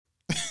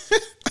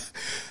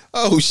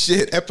Oh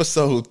shit,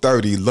 episode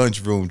 30,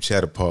 Lunchroom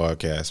Chatter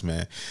Podcast,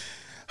 man.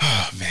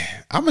 Oh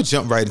man, I'm gonna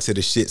jump right into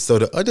the shit. So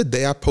the other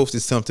day I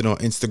posted something on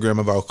Instagram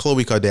about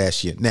Khloe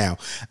Kardashian. Now,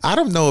 I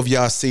don't know if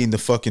y'all seen the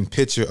fucking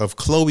picture of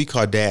Khloe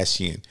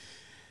Kardashian.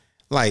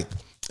 Like,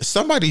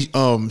 somebody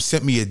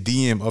sent me a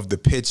DM of the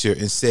picture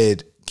and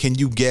said, "Can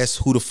you guess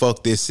who the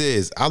fuck this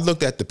is?" I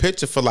looked at the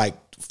picture for like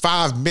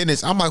 5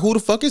 minutes. I'm like, who the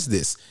fuck is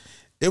this?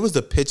 It was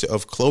a picture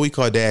of Khloe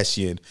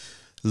Kardashian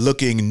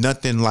looking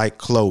nothing like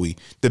Khloe.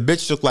 The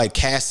bitch looked like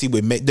Cassie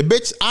with the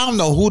bitch. I don't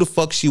know who the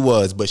fuck she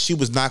was, but she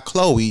was not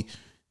Khloe,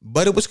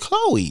 but it was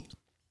Khloe.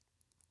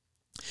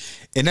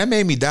 And that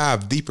made me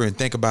dive deeper and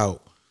think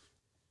about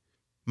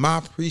my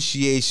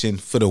appreciation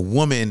for the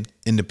woman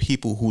and the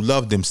people who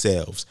love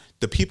themselves.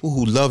 The people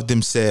who love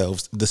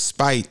themselves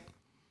despite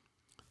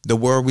the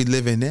world we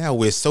live in now,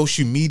 where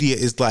social media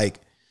is like,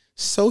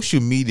 social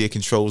media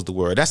controls the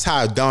world. That's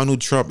how Donald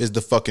Trump is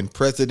the fucking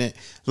president.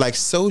 Like,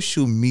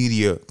 social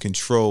media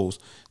controls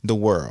the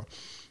world.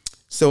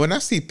 So when I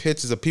see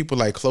pictures of people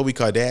like Khloe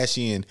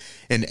Kardashian,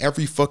 and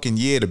every fucking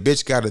year the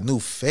bitch got a new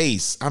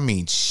face, I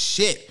mean,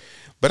 shit.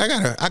 But I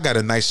got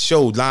a nice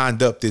show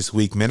lined up this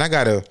week, man.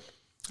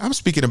 I'm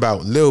speaking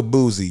about Lil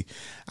Boosie.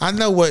 I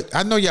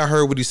know y'all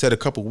heard what he said a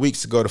couple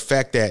weeks ago, the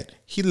fact that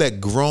he let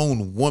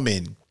grown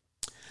women,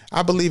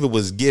 I believe it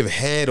was give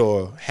head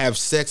or have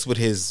sex with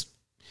his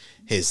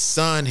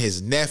son,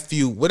 his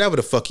nephew, whatever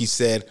the fuck he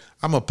said.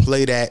 I'm going to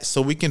play that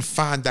so we can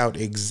find out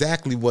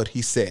exactly what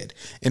he said.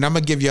 And I'm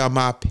going to give y'all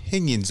my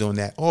opinions on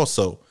that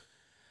also.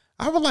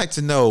 I would like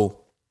to know,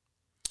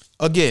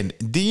 again,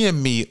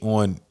 DM me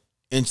on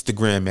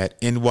Instagram at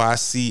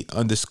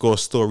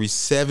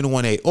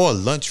NYC_story718 or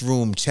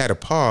Lunchroom Chatter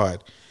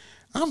Pod.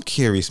 I'm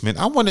curious, man.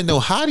 I want to know,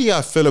 how do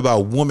y'all feel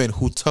about women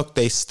who tuck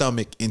their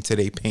stomach into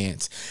their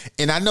pants?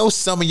 And I know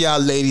some of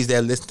y'all ladies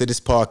that listen to this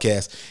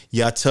podcast,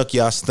 y'all tuck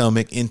y'all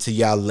stomach into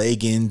y'all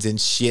leggings and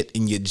shit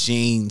in your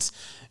jeans.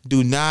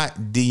 Do not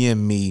DM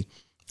me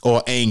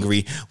or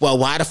angry. Well,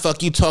 why the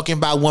fuck you talking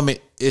about women?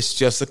 It's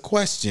just a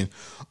question.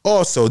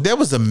 Also, there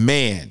was a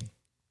man.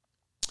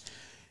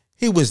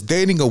 He was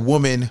dating a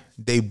woman.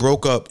 They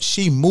broke up.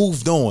 She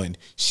moved on.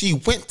 She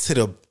went to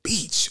the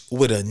beach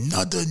with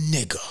another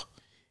nigga.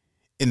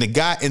 And the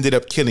guy ended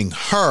up killing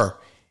her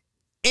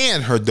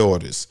and her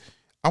daughters.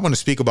 I want to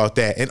speak about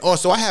that. And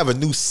also, I have a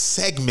new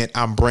segment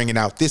I'm bringing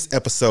out this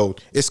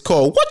episode. It's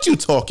called What You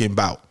Talking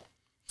About?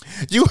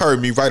 You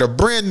heard me right. A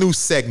brand new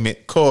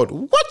segment called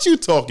What You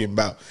Talking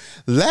About?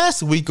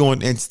 Last week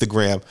on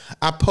Instagram,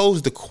 I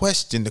posed a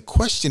question. The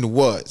question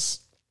was,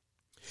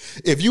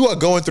 if you are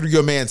going through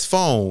your man's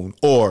phone,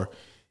 or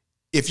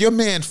if your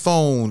man's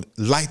phone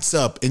lights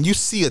up and you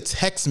see a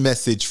text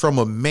message from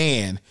a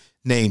man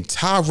named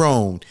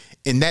Tyrone,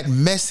 and that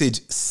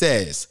message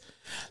says,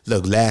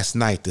 look, last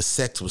night the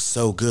sex was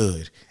so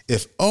good.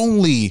 If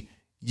only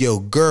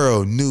your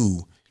girl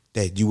knew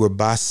that you were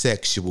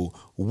bisexual,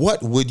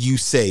 what would you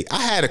say?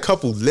 I had a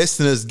couple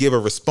listeners give a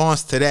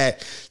response to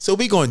that. So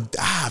we're going to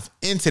dive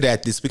into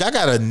that this week. I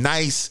got a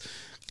nice,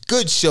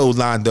 good show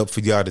lined up for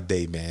y'all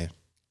today, man.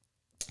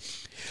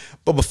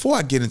 But before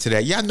I get into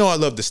that, y'all know I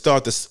love to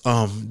start the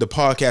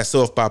podcast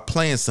off by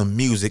playing some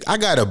music. I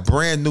got a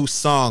brand new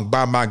song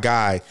by my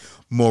guy,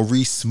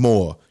 Maurice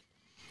Moore.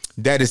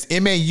 That is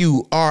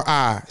Maurice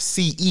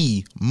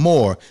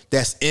Moore.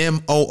 That's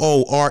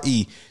Moore.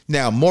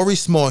 Now,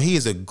 Maurice Moore, he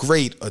is a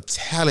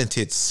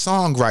talented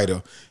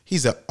songwriter.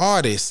 He's an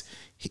artist.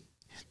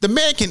 The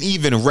man can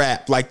even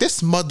rap. Like,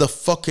 this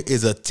motherfucker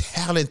is a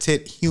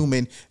talented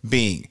human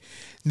being.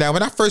 Now,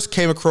 when I first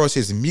came across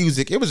his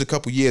music, it was a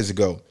couple years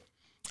ago.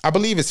 I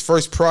believe his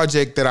first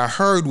project that I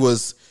heard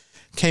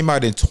came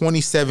out in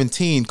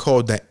 2017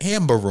 called The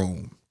Amber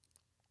Room.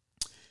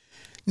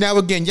 Now,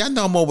 again, y'all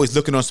know I'm always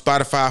looking on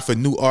Spotify for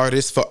new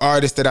artists, for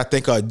artists that I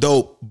think are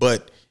dope,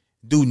 but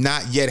do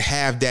not yet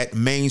have that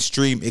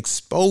mainstream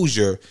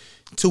exposure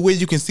to where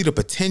you can see the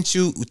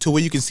potential, to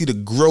where you can see the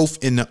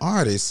growth in the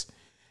artist.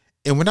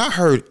 And when I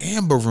heard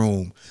Amber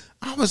Room,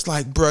 I was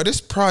like, bro,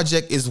 this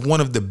project is one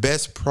of the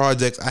best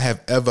projects I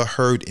have ever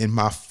heard in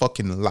my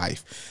fucking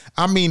life.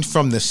 I mean,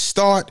 from the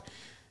start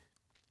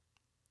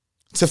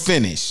to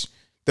finish.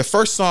 The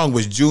first song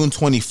was June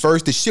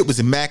 21st. The shit was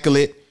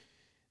immaculate.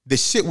 The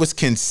shit was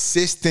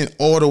consistent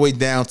all the way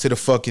down to the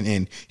fucking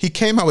end. He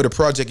came out with a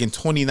project in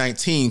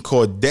 2019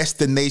 called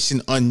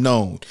Destination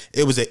Unknown.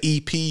 It was an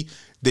EP.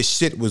 The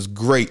shit was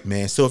great,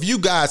 man. So if you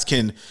guys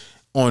can,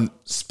 on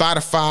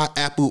Spotify,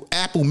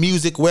 Apple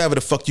Music, wherever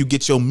the fuck you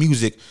get your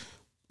music,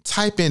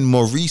 type in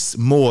Maurice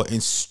Moore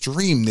and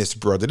stream this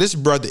brother. This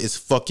brother is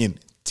fucking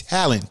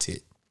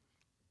talented.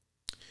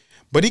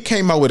 But he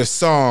came out with a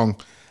song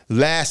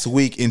last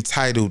week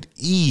entitled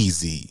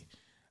Easy.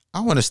 I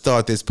want to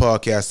start this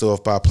podcast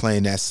off by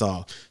playing that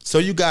song so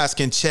you guys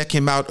can check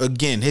him out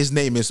again. His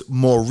name is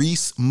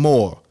Maurice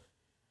Moore.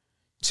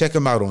 Check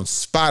him out on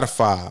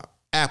Spotify,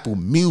 Apple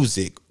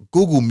Music,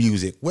 Google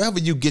Music, wherever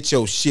you get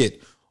your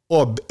shit.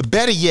 Or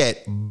better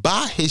yet,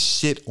 buy his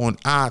shit on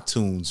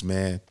iTunes,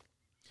 man.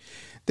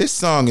 This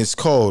song is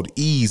called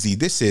Easy.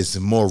 This is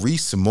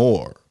Maurice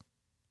Moore.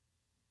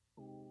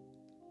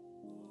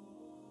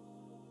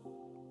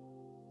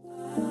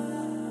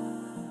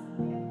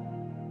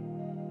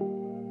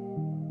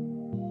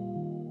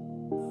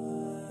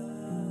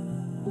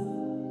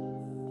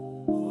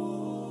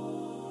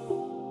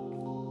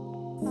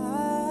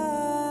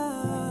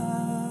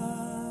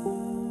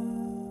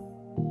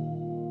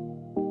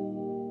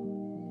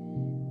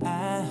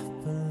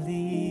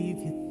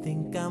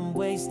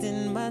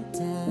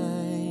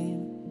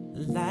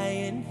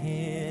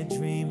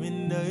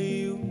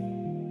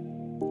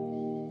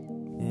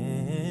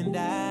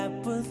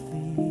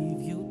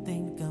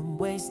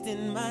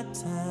 wasting my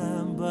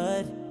time,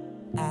 but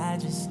I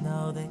just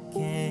know that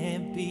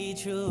can't be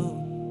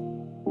true.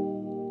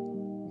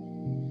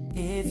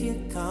 If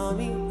you call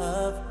me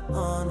up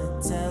on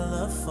the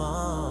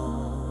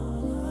telephone,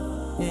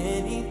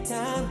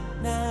 anytime,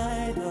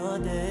 night or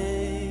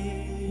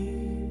day,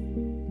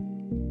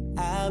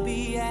 I'll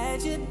be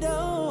at your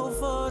door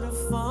for the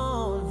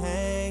phone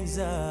hangs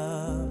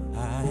up.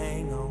 I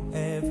hang on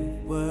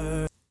every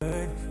word.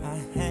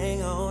 I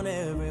hang on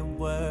every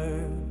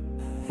word.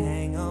 I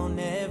hang on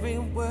every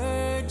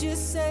word you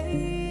say.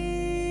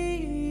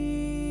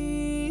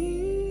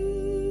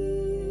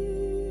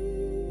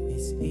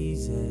 It's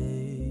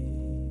easy.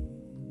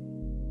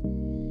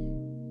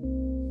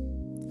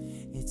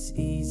 It's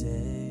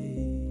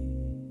easy.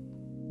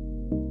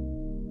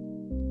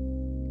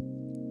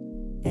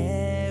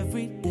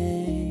 Every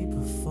day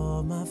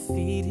before my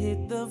feet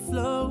hit the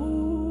floor,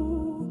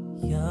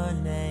 your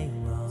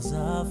name rolls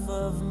off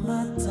of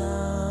my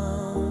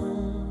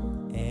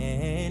tongue.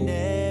 And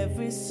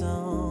every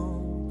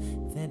song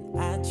that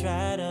I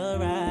try to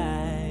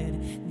write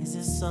is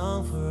a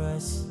song for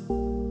us,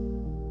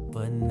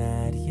 but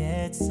not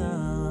yet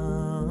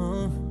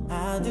sung.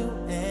 I'll do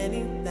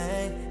anything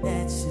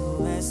that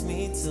you ask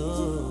me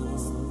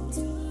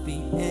to,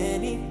 be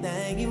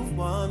anything you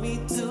want me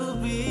to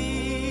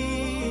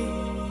be.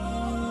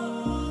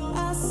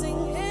 I'll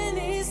sing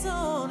any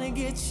song to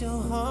get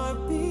your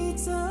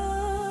heartbeats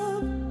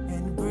up,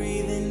 and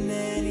breathe in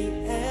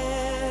any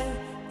air,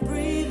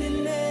 breathe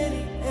in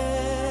any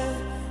air,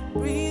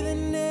 breathe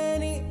in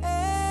any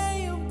air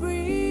you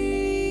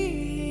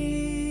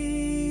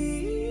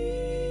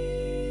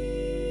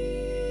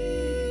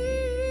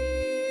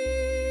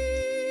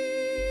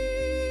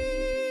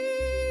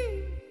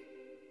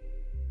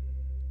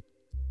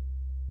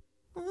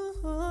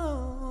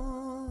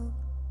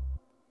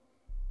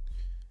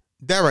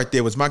That right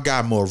there was my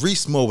guy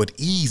Maurice Moore with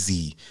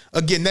Easy.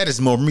 Again, that is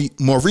Maurice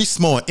Moore, Maurice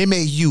Moore.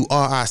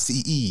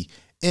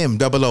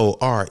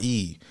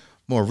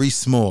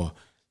 Maurice Moore.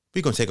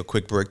 We're going to take a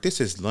quick break. This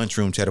is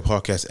Lunchroom Chatter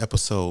Podcast,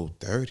 episode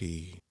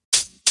 30.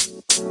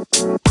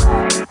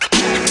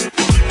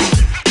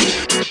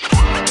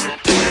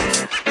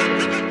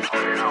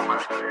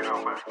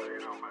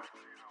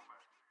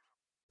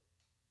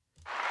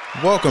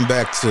 Welcome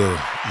back to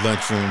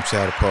Lunchroom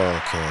Chatter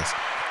Podcast.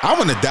 I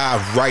want to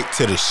dive right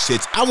to the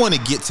shits. I want to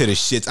get to the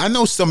shits. I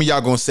know some of y'all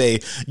going to say,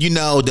 you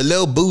know, the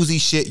Lil Boosie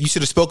shit, you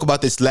should have spoke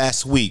about this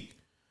last week.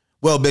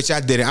 Well, bitch,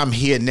 I did it. I'm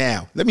here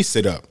now. Let me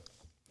sit up.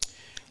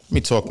 Let me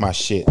talk my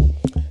shit.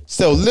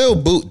 So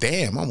Lil Boosie,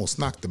 damn, I almost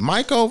knocked the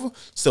mic over.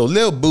 So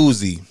Lil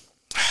Boosie,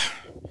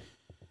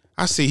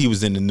 I see he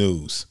was in the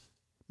news.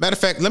 Matter of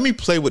fact, let me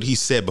play what he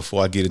said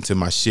before I get into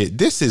my shit.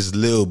 This is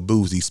Lil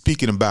Boosie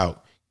speaking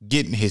about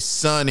getting his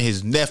son,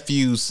 his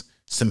nephews,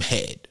 some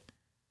head.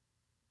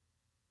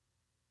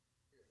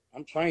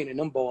 I'm training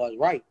them boys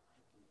right.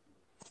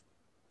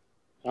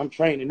 I'm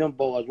training them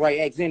boys right.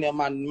 Ask any of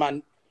my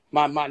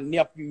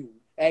nephew.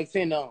 Ask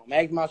any of them.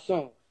 Ask my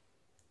son.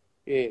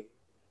 Yeah.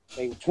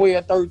 They were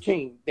 12,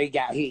 13. They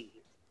got head.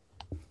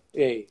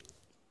 Yeah.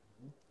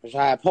 That's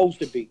how it's supposed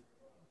to be.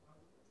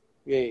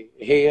 Yeah.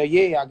 Hell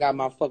yeah, I got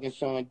my fucking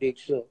son dick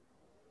sucked.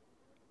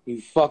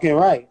 You fucking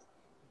right.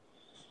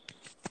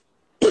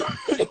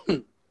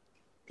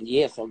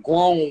 Yes, a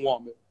grown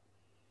woman.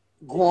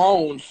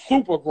 Grown,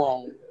 super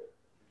grown.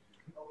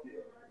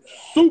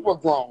 Super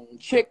grown.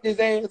 Checked his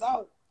ass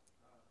out.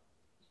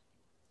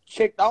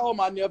 Checked all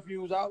my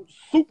nephews out.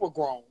 Super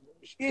grown.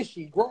 Is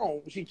she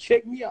grown? She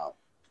checked me out.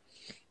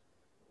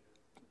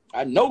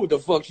 I know what the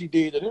fuck she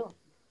did to them.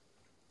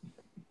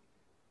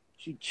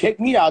 She checked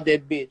me out,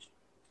 that bitch.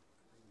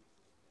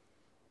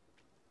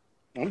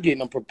 I'm getting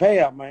them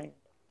prepared, man.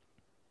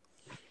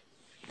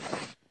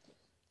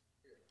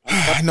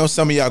 I know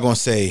some of y'all gonna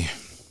say,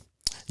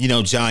 you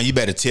know, John, you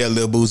better tell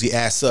Lil Boosie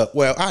ass up.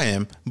 Well, I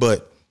am,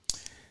 but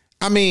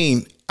I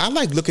mean, I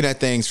like looking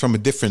at things from a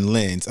different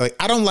lens. Like,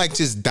 I don't like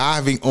just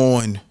diving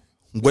on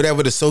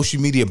whatever the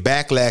social media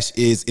backlash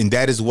is, and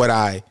that is what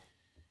I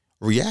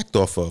react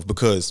off of.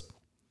 Because,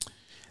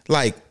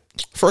 like,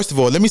 first of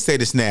all, let me say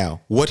this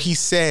now. What he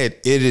said,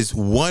 it is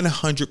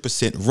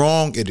 100%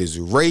 wrong. It is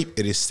rape.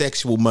 It is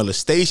sexual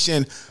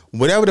molestation,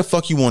 whatever the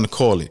fuck you want to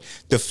call it.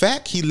 The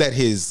fact he let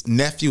his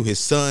nephew, his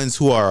sons,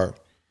 who are,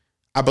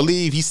 I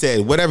believe he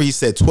said, whatever he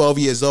said, 12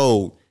 years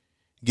old,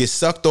 get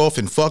sucked off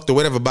and fucked or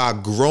whatever by a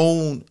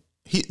grown,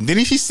 then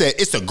he said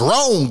it's a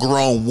grown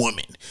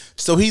woman.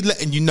 So he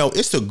letting you know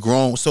it's a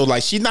grown, so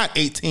like she's not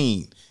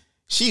 18.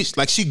 She's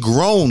like, she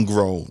grown.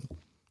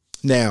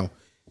 Now,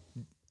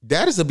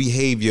 that is a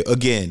behavior,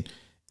 again,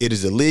 it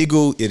is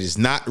illegal. It is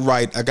not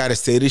right. I got to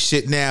say this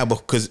shit now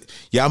because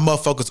y'all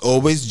motherfuckers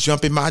always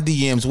jump in my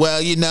DMs. Well,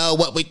 you know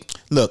what?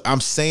 Look, I'm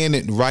saying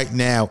it right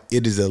now.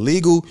 It is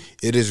illegal.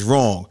 It is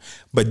wrong.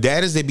 But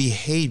that is a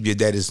behavior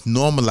that is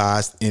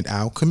normalized in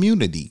our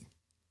community.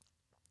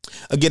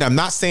 Again, I'm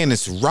not saying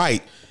it's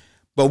right,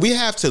 but we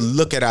have to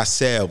look at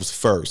ourselves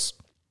first.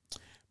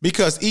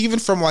 Because even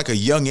from like a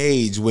young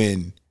age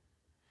when,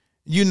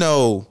 you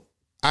know,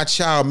 our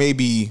child may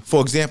be,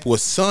 for example, a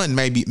son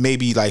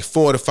maybe like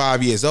 4 to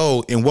 5 years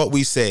old, and what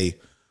we say,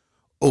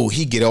 oh,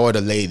 he get all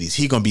the ladies.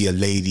 He gonna be a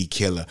lady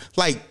killer.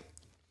 Like,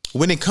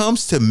 when it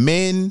comes to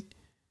men,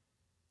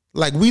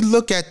 like, we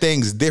look at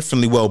things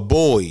differently. Well,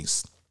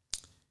 boys,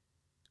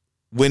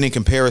 when in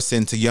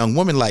comparison to young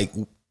women, like,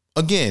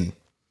 again,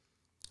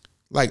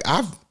 like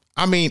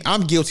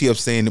I'm guilty of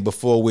saying it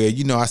before where,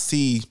 you know, I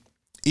see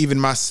even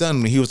my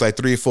son when he was like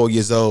 3 or 4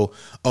 years old,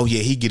 oh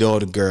yeah, he get all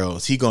the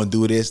girls. He gonna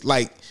do this.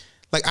 Like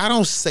I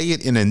don't say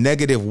it in a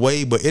negative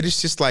way, but it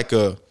is just like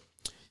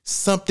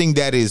something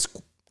that is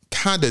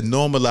kind of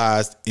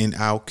normalized in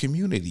our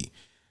community.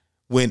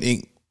 When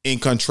in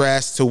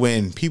contrast to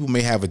when people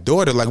may have a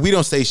daughter, like, we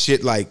don't say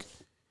shit like,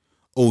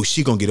 oh,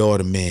 she gonna get all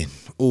the men.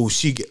 Oh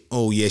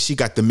yeah, she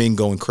got the men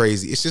going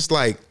crazy. It's just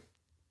like,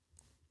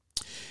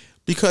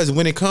 because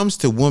when it comes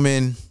to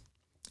women,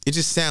 it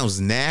just sounds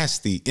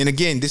nasty. And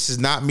again, this is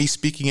not me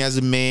speaking as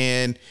a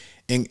man.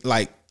 And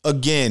like,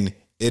 again,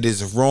 it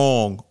is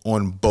wrong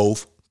on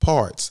both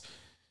parts.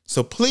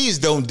 So please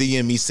don't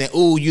DM me saying,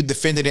 oh, you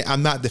defended it.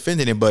 I'm not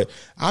defending it. But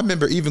I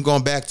remember even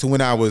going back to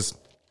when I was,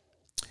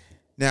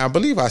 now I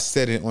believe I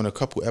said it on a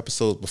couple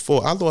episodes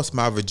before, I lost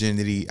my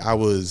virginity. I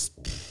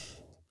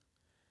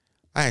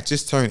had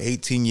just turned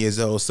 18 years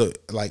old. So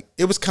like,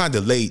 it was kind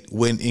of late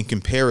when in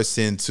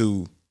comparison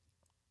to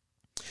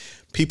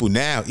people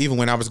now, even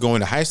when I was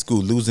going to high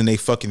school, losing their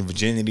fucking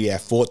virginity at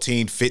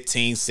 14,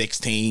 15,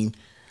 16.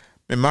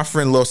 And my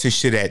friend lost his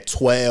shit at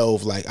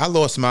 12. Like, I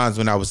lost mine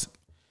when I was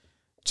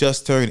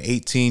just turned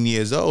 18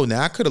 years old.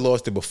 Now, I could have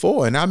lost it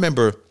before. And I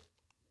remember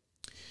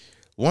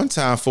one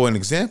time, for an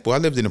example, I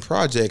lived in the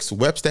projects,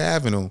 Webster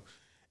Avenue.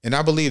 And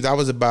I believed I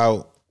was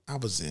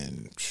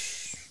in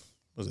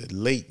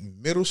late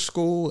middle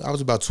school? I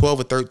was about 12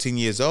 or 13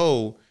 years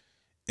old.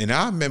 And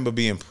I remember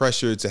being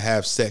pressured to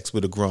have sex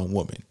with a grown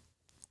woman.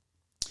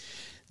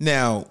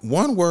 Now,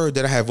 one word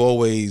that I have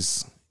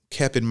always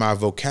kept in my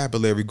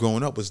vocabulary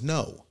growing up was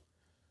no.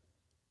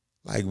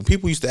 Like, when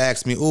people used to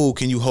ask me, oh,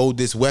 can you hold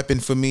this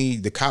weapon for me?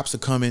 The cops are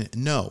coming.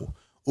 No.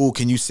 Oh,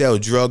 can you sell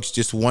drugs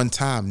just one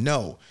time?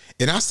 No.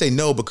 And I say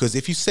no because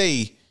if you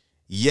say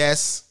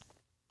yes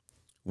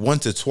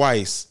once or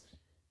twice,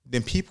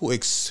 then people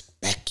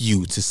expect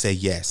you to say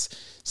yes.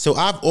 So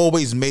I've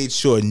always made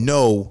sure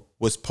no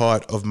was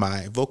part of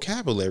my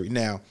vocabulary.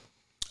 Now,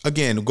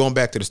 again, going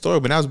back to the story,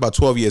 when I was about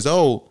 12 years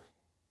old,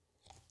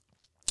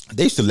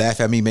 they used to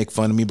laugh at me, make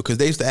fun of me, because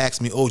they used to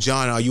ask me, oh,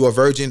 John, are you a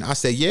virgin? I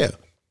said, yeah.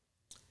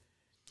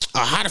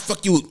 How the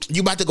fuck you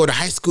about to go to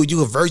high school?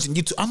 You a virgin?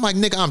 I'm like,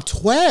 nigga, I'm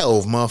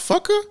 12,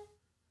 motherfucker.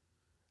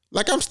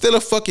 Like, I'm still a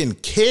fucking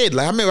kid.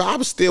 Like, I remember I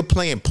was still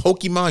playing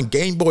Pokemon,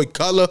 Game Boy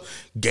Color,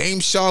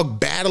 Game Shark,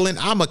 battling.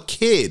 I'm a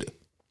kid.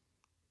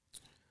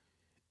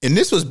 And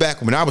this was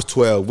back when I was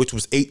 12, which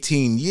was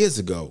 18 years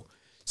ago.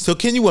 So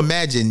can you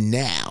imagine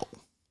now,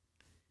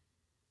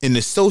 in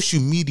the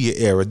social media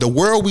era, the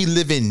world we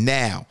live in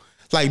now,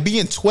 like,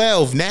 being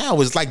 12 now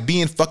is like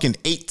being fucking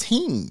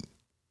 18.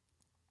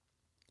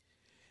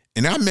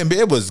 And I remember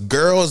it was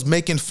girls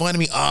making fun of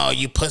me. Oh,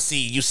 you pussy,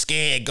 you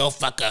scared, go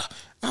fuck her.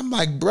 I'm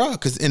like, bro,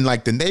 because in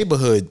like the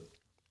neighborhood,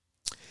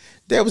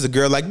 there was a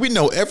girl, like, we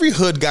know every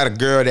hood got a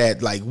girl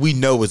that like we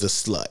know is a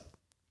slut.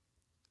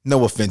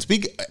 No offense.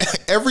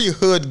 Every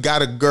hood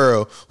got a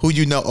girl who,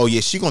 you know, oh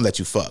yeah, she gonna let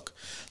you fuck.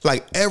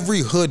 Like,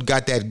 every hood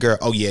got that girl,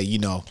 oh yeah, you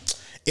know,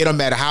 it don't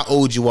matter how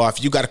old you are,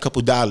 if you got a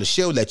couple dollars,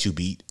 she'll let you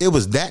beat. It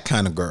was that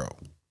kind of girl.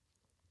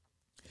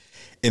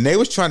 And they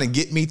was trying to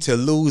get me to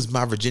lose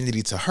my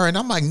virginity to her. And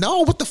I'm like,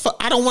 no, what the fuck?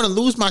 I don't want to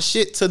lose my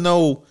shit to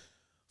no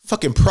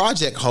fucking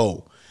project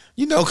hoe.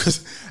 You know,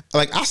 because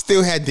like, I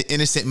still had the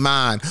innocent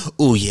mind.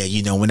 Oh yeah,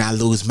 you know, when I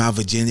lose my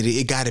virginity,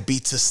 it got to be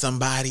to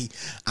somebody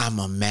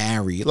I'ma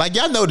marry. Like,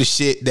 y'all know the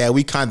shit that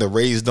we kind of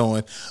raised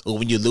on. Oh,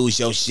 when you lose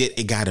your shit,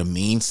 it got to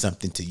mean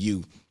something to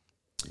you.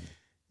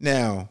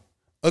 Now,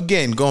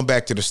 again, going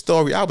back to the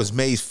story, I was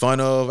made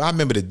fun of. I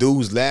remember the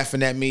dudes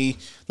laughing at me.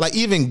 Like,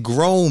 even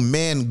grown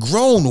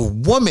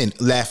woman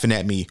laughing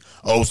at me.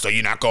 Oh, so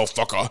you're not gonna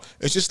fuck her?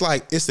 It's just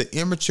like, it's an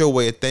immature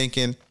way of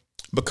thinking,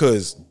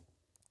 because,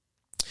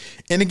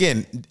 and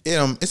again,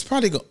 it's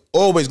probably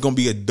always gonna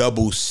be a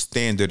double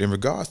standard in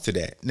regards to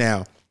that.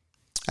 Now,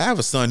 I have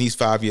a son, he's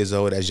 5 years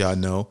old, as y'all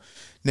know.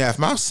 Now, if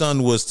my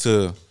son was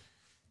to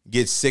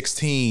get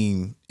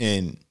 16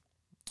 and,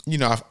 you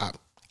know,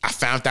 I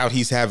found out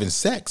he's having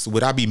sex,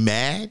 would I be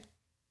mad?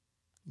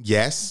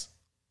 Yes.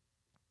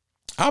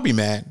 I'll be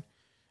mad.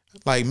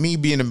 Like, me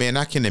being a man,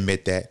 I can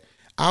admit that.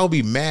 I'll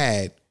be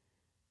mad,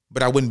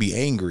 but I wouldn't be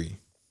angry.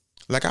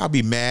 Like, I'll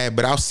be mad,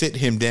 but I'll sit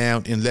him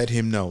down and let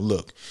him know,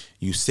 look,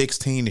 you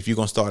 16, if you're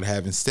going to start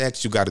having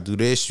sex, you got to do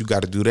this, you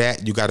got to do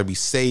that, you got to be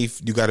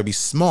safe, you got to be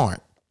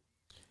smart.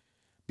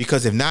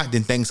 Because if not,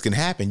 then things can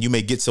happen. You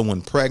may get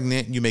someone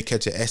pregnant, you may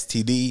catch an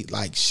STD,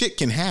 like, shit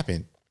can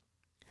happen.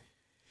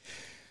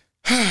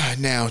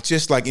 Now,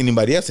 just like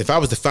anybody else, if I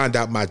was to find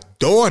out my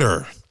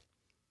daughter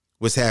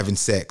was having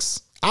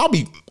sex, I'll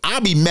be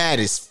mad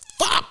as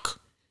fuck.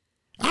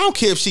 I don't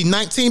care if she's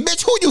 19.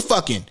 Bitch, who you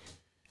fucking?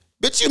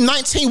 Bitch, you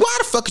 19. Why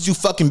the fuck is you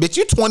fucking, bitch?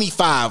 You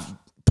 25.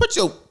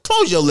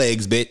 Close your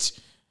legs, bitch.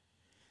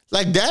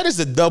 Like, that is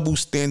a double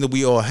standard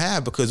we all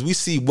have, because we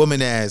see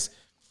women as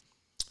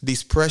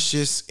these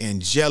precious,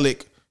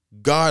 angelic,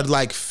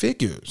 godlike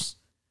figures.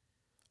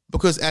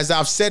 Because as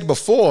I've said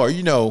before,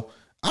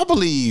 I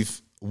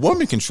believe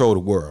women control the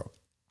world.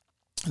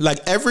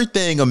 Like,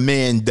 everything a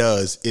man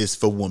does is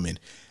for women.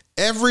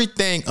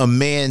 Everything a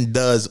man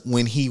does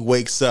when he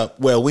wakes up,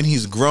 well, when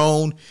he's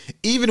grown,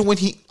 even when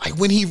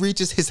he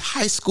reaches his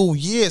high school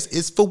years,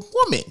 is for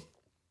women.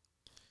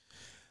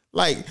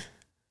 Like,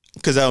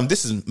 because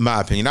this is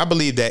my opinion. I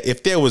believe that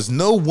if there was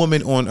no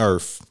woman on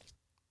earth,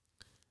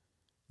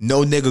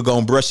 no nigga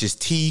gonna brush his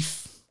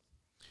teeth,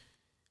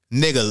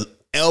 nigga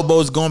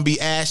elbows gonna be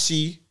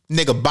ashy,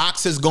 nigga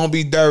boxers gonna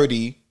be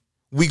dirty,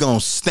 we gonna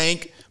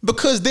stink,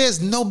 because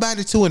there's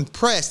nobody to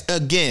impress.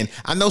 Again,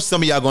 I know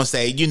some of y'all gonna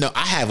say,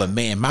 I have a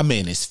man, my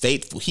man is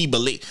faithful, he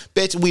believe.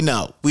 Bitch, we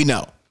know.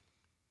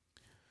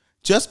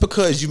 Just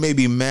because you may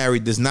be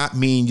married does not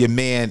mean your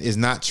man is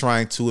not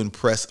trying to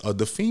impress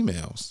other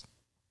females.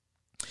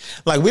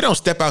 Like, we don't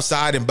step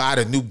outside and buy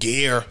the new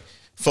gear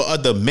for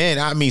other men.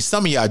 I mean,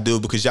 some of y'all do,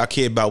 because y'all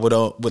care about what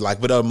other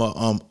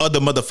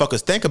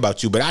motherfuckers think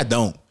about you, but I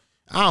don't.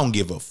 I don't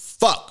give a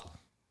fuck.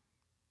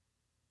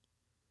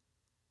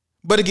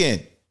 But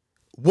again,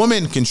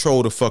 women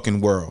control the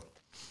fucking world.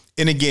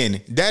 And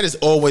again, that is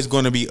always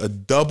going to be a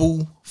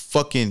double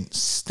fucking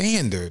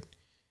standard.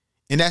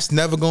 And that's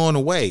never going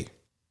away.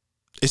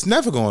 It's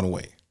never going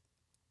away.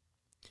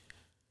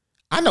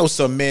 I know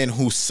some men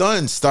whose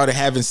sons started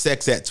having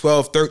sex at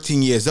 12,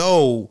 13 years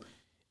old,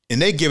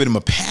 and they giving him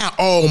a pound.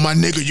 Oh, my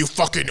nigga, you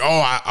fucking,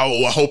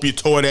 I hope you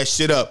tore that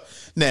shit up.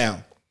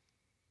 Now,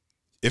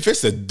 if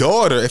it's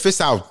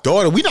our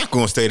daughter, we not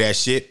going to say that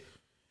shit.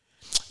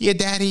 Yeah,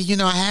 daddy,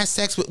 I had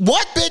sex with,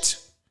 what,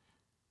 bitch?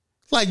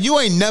 Like, you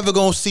ain't never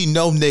going to see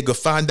no nigga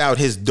find out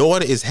his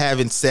daughter is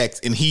having sex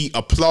and he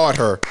applaud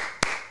her.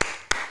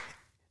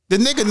 The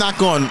nigga not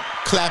going to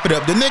clap it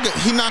up. The nigga,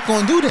 he not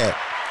going to do that.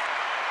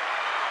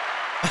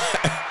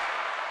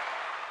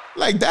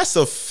 Like, that's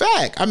a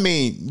fact. I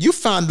mean, you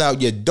found out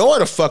your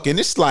daughter fucking,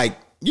 it's like,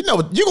 you're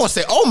going to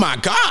say, oh my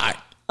God.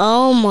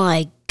 Oh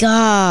my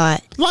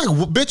God. Like,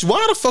 bitch,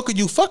 why the fuck are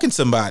you fucking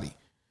somebody?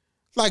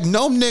 Like,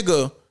 no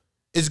nigga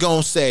is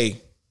going to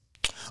say,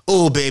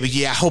 oh baby,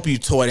 yeah, I hope you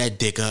tore that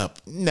dick up.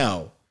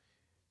 No.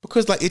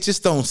 Because like, it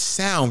just don't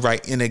sound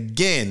right. And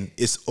again,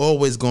 it's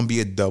always going to be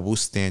a double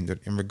standard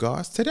in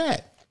regards to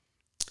that.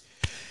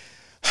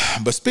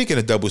 But speaking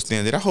of double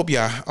standard, I hope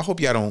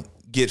y'all don't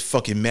get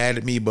fucking mad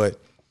at me.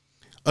 But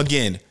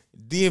again,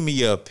 DM me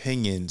your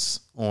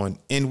opinions on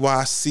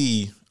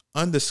NYC_story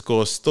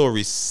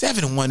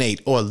 718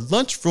 or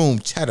Lunchroom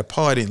Chatter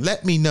Party, and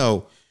let me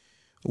know,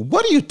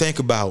 what do you think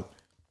about,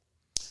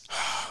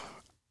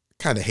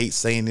 kind of hate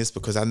saying this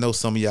because I know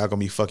some of y'all gonna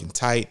be fucking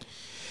tight,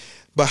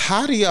 but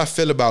how do y'all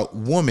feel about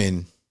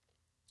women,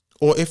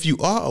 or if you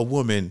are a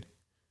woman,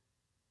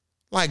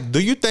 like, do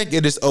you think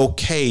it is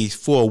okay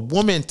for a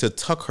woman to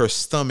tuck her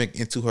stomach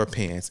into her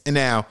pants? And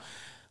now,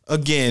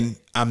 again,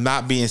 I'm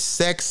not being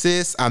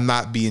sexist. I'm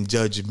not being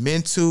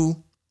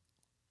judgmental.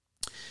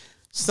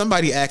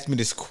 Somebody asked me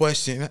this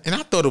question, and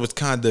I thought it was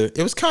kind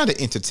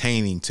of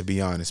entertaining, to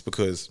be honest,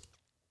 because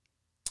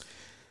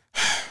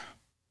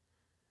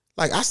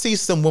like, I see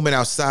some women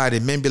outside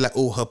and men be like,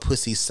 oh, her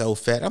pussy's so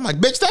fat. I'm like,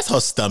 bitch, that's her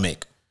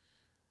stomach.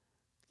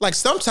 Like,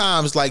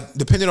 sometimes, like,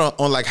 depending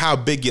on like how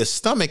big your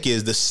stomach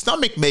is, the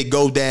stomach may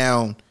go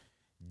down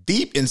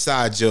deep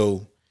inside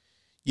your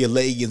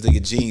leggings or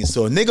your jeans.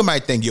 So a nigga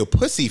might think your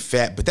pussy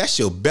fat, but that's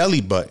your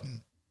belly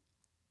button.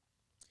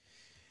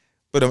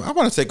 But I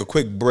want to take a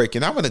quick break,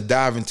 and I want to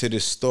dive into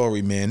this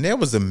story, man. There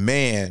was a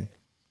man,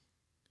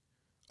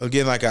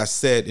 again, like I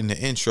said in the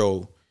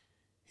intro,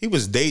 he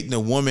was dating a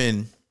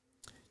woman.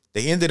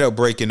 They ended up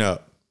breaking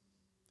up.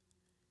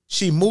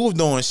 She moved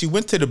on. She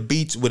went to the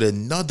beach with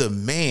another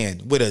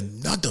man, with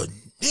another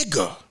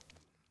nigga.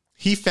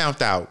 He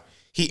found out.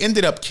 He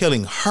ended up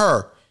killing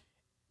her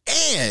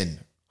and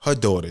her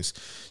daughters.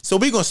 So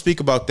we're going to speak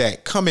about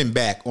that coming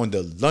back on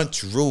the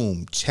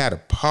Lunchroom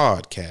Chatter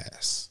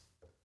Podcast.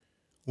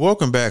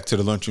 Welcome back to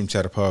the Lunchroom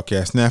Chatter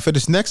Podcast. Now, for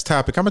this next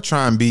topic, I'm going to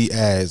try and be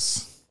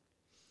as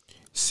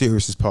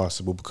serious as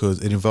possible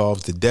because it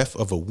involves the death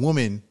of a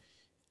woman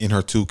and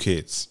her 2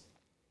 kids.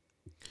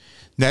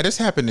 Now, this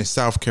happened in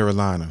South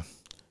Carolina.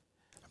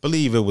 I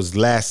believe it was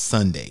last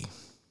Sunday.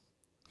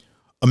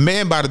 A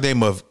man by the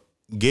name of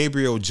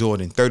Gabriel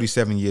Jordan,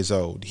 37 years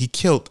old, he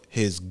killed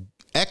his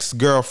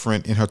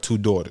ex-girlfriend and her 2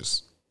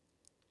 daughters.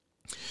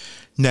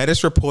 Now,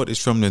 this report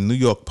is from the New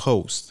York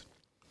Post.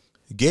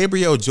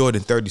 Gabriel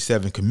Jordan,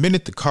 37,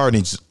 committed the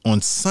carnage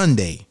on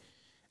Sunday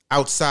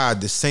outside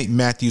the St.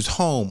 Matthew's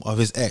home of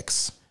his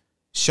ex,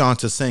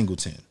 Shanta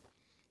Singleton.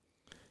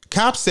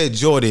 Cops said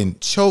Jordan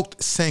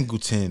choked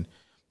Singleton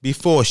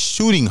before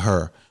shooting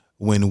her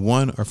when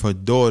one of her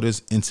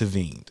daughters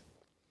intervened.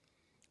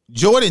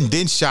 Jordan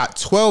then shot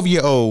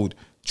 12-year-old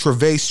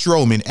Trevay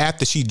Stroman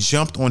after she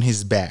jumped on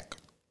his back.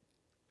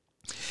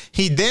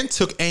 He then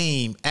took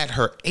aim at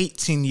her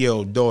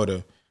 18-year-old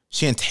daughter,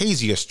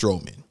 Shantasia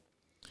Stroman.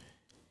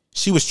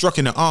 She was struck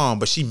in the arm,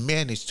 but she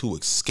managed to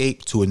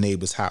escape to a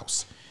neighbor's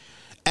house.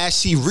 As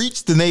she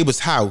reached the neighbor's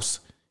house,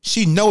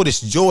 she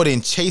noticed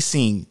Jordan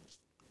chasing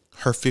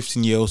her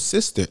 15-year-old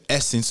sister,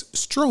 Essence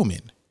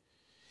Stroman.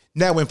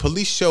 Now, when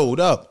police showed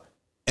up,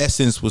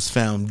 Essence was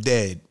found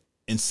dead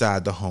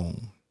inside the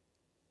home.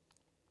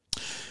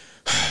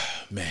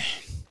 Man,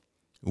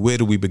 where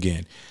do we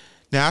begin?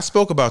 Now, I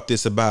spoke about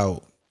this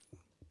about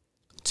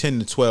 10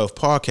 to 12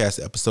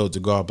 podcast episodes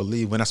ago, I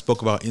believe, when I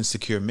spoke about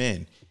insecure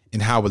men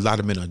and how a lot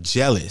of men are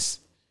jealous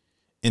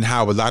and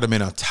how a lot of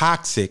men are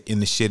toxic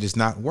and the shit is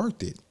not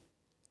worth it.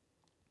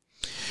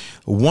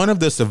 One of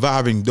the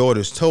surviving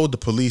daughters told the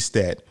police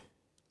that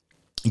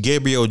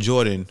Gabriel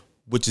Jordan,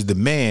 which is the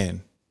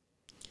man,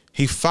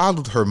 he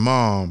followed her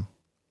mom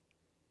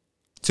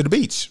to the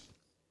beach.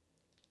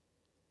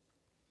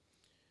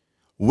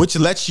 Which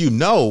lets you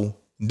know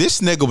this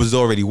nigga was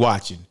already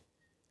watching.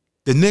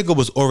 The nigga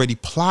was already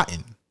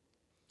plotting.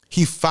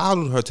 He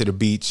followed her to the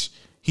beach.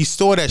 He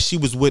saw that she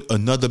was with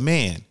another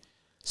man.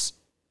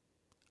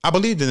 I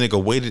believe the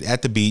nigga waited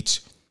at the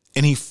beach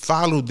and he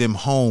followed them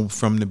home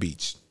from the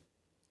beach.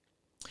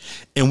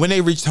 And when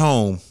they reached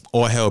home,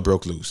 all hell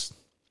broke loose.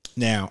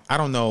 Now, I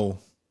don't know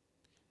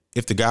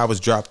if the guy was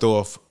dropped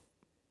off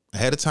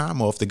ahead of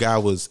time or if the guy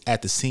was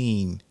at the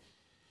scene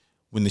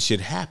when the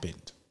shit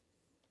happened.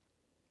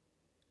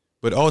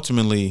 But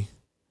ultimately,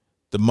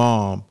 the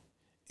mom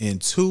and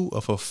two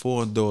of her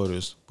four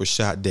daughters were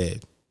shot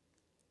dead.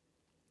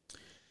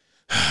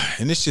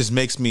 And this just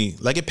makes me,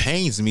 like, it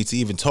pains me to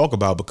even talk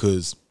about,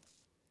 because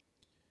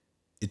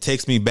it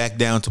takes me back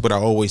down to what I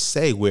always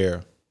say,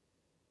 where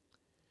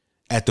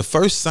at the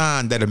first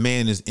sign that a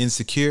man is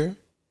insecure,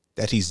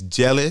 that he's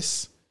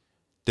jealous,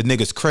 the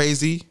nigga's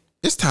crazy,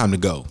 it's time to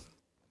go.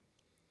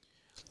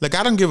 Like,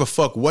 I don't give a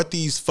fuck what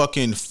these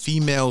fucking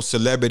female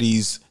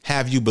celebrities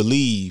have you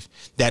believe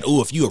that,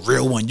 oh, if you a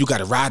real one, you got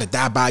to ride or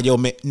die by your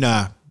man.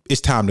 Nah,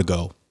 it's time to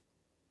go.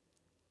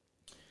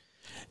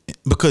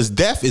 Because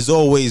death is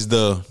always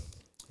the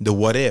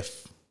what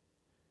if.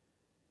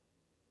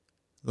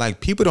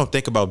 Like, people don't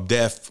think about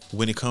death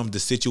when it comes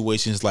to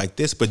situations like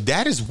this, but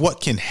that is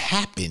what can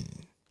happen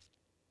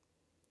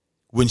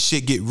when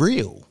shit get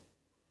real.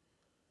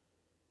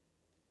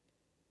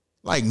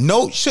 Like,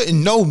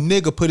 shouldn't no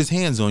nigga put his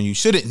hands on you?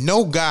 Shouldn't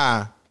no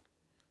guy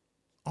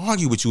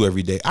argue with you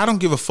every day? I don't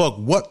give a fuck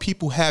what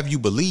people have you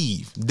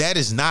believe. That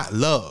is not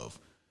love.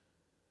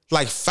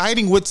 Like,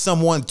 fighting with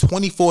someone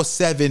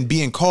 24/7,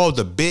 being called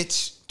a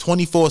bitch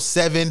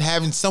 24/7,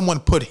 having someone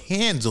put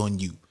hands on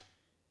you.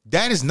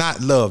 That is not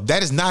love.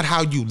 That is not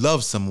how you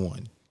love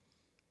someone.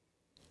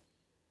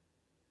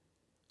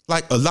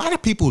 Like, a lot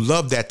of people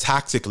love that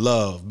toxic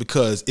love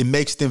because it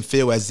makes them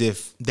feel as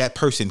if that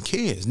person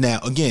cares. Now,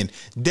 again,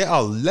 there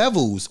are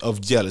levels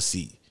of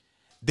jealousy.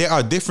 There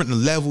are different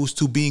levels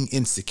to being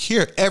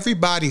insecure.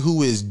 Everybody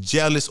who is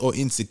jealous or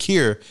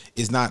insecure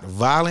is not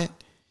violent.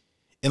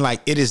 And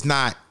like, it does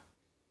not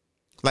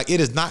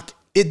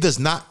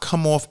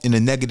come off in a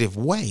negative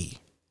way.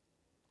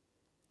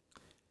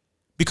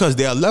 Because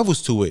there are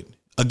levels to it.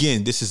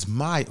 Again, this is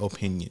my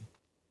opinion.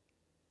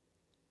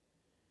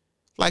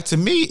 Like, to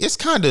me, it's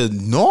kind of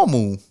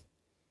normal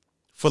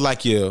for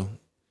like your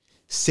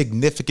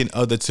significant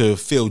other to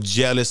feel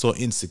jealous or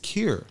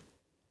insecure.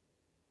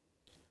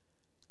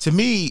 To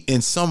me,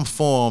 in some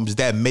forms,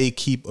 that may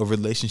keep a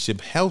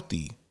relationship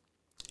healthy.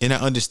 And I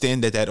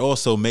understand that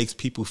also makes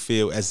people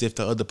feel as if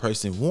the other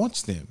person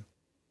wants them.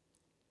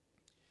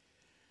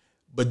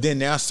 But then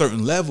there are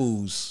certain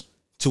levels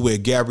to where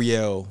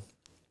Gabrielle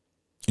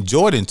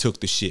Jordan took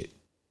the shit.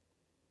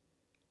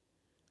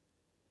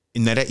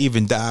 And that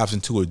even dives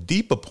into a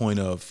deeper point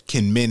of,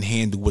 can men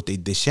handle what they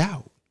dish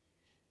out?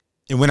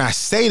 And when I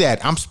say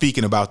that, I'm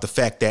speaking about the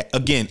fact that,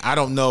 again, I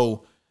don't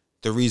know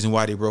the reason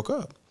why they broke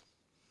up.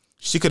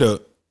 She could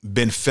have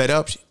been fed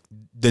up.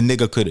 The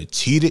nigga could have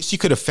cheated. She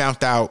could have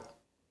found out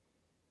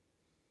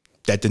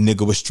that the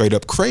nigga was straight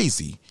up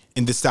crazy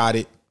and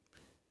decided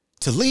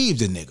to leave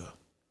the nigga.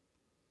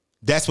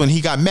 That's when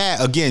he got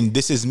mad. Again,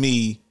 this is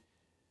me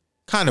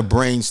kind of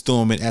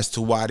brainstorming as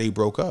to why they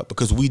broke up,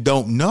 because we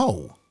don't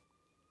know.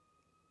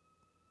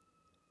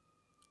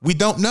 We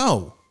don't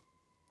know.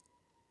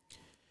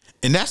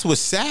 And that's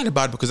what's sad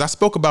about it, because I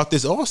spoke about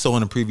this also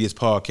on a previous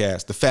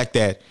podcast. The fact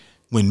that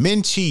when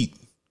men cheat,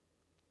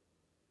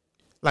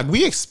 like,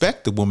 we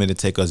expect the woman to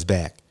take us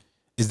back.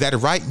 Is that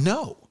right?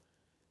 No.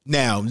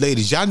 Now,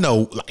 ladies, y'all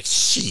know, like,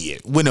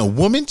 shit, when a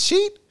woman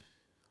cheat,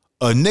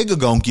 a nigga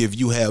gonna give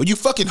you hell. You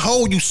fucking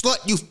hoe, you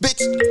slut, you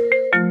bitch.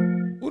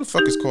 Who the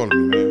fuck is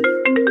calling me, man?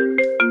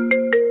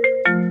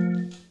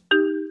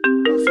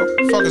 Who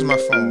the fuck is my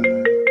phone, man?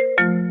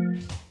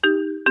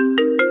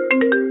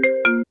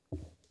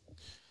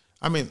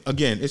 I mean,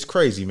 again, it's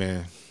crazy,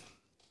 man.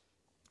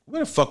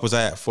 Where the fuck was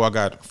I at before I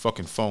got a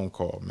fucking phone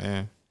call,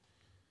 man?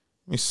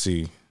 Let me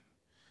see.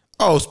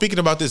 Oh, speaking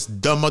about this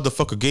dumb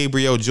motherfucker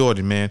Gabriel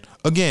Jordan, man.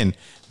 Again,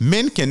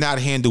 men cannot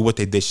handle what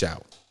they dish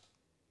out.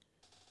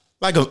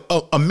 Like,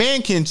 a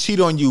man can cheat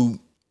on you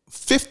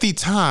 50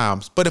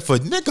 times, but if a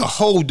nigga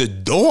hold the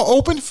door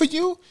open for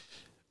you,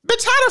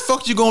 Bitch, how the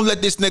fuck you gonna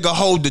let this nigga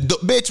hold the door?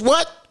 Bitch,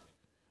 what?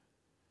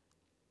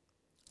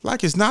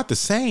 Like, it's not the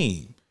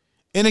same.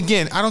 And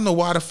again, I don't know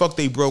why the fuck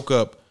they broke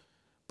up,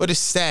 but it's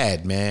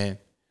sad, man.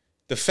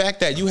 The fact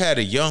that you had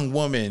a young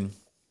woman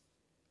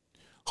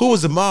who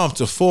was a mom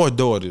to 4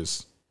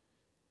 daughters,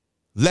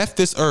 left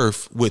this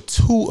earth with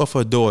 2 of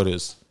her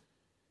daughters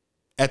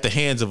at the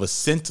hands of a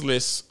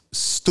senseless,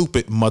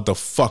 stupid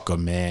motherfucker,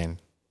 man.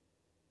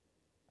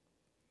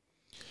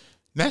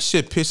 That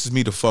shit pisses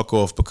me the fuck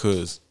off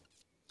because,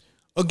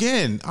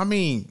 again, I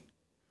mean,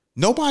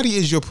 nobody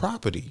is your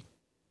property.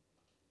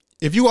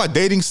 If you are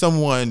dating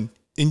someone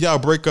and y'all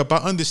break up, I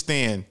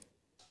understand,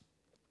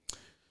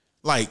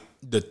 like,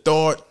 the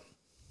thought,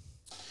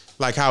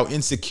 like how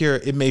insecure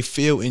it may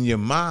feel in your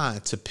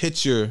mind to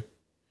picture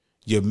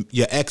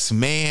your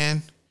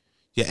ex-man,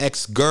 your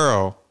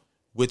ex-girl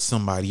with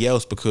somebody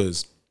else,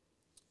 because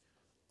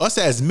us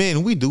as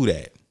men, we do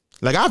that.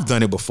 Like, I've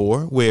done it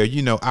before where,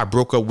 you know, I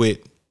broke up with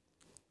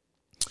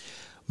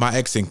my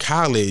ex in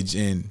college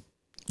and,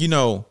 you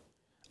know,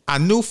 I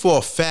knew for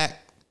a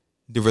fact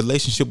the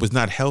relationship was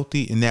not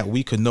healthy and that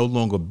we could no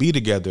longer be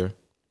together.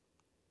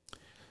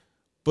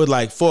 But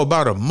like for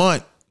about a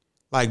month,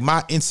 like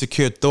my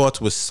insecure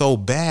thoughts was so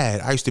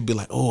bad. I used to be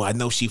like, oh, I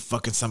know she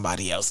fucking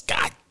somebody else.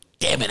 God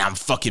damn it, I'm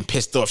fucking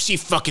pissed off. She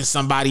fucking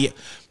somebody.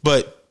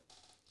 But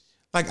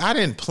like I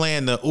didn't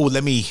plan to, oh,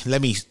 let me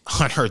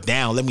hunt her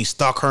down. Let me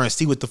stalk her and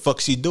see what the fuck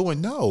she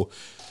doing. No.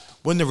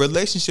 When the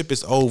relationship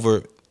is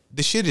over,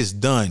 the shit is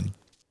done.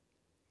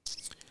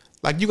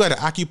 Like you got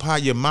to occupy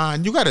your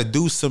mind. You got to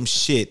do some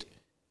shit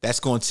that's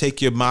going to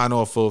take your mind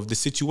off of the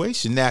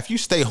situation. Now, if you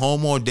stay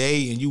home all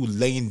day and you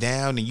laying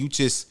down and you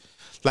just,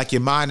 like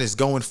your mind is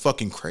going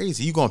fucking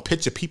crazy, you going to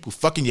picture people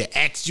fucking your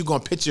ex. You going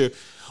to picture,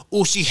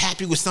 oh, she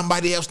happy with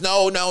somebody else.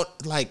 No.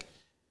 Like,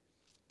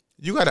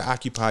 you got to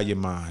occupy your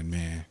mind,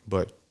 man.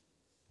 But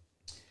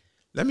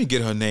let me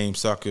get her name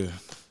so I could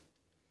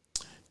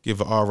give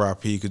her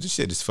RIP because this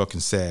shit is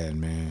fucking sad,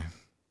 man.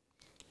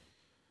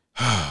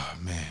 Oh,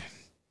 man.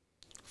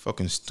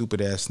 Fucking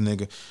stupid ass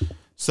nigga.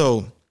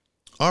 So,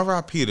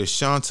 R.I.P. to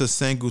Shanta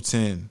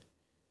Singleton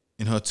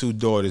and her 2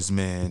 daughters,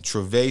 man.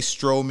 Trevay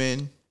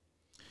Stroman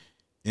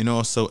and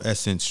also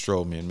Essence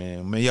Stroman,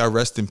 man. May y'all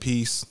rest in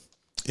peace.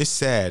 It's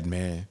sad,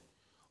 man.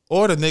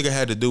 All the nigga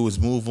had to do was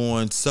move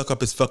on, suck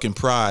up his fucking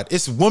pride.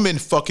 It's women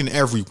fucking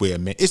everywhere,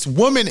 man. It's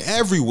women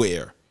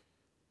everywhere.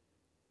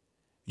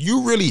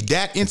 You really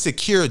that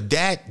insecure,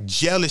 that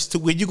jealous to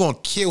where you gonna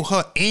kill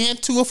her and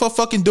 2 of her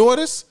fucking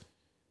daughters?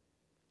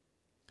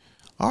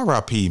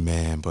 R.I.P.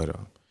 man, but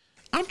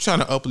I'm trying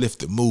to uplift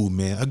the mood,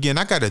 man. Again,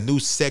 I got a new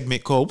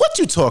segment called What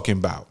You Talking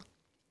About?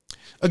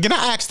 Again,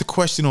 I asked the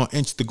question on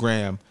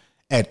Instagram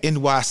at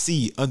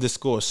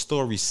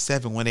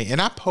NYC_story718,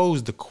 and I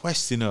posed the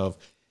question of,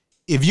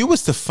 if you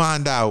was to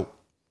find out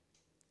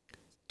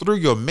through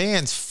your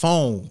man's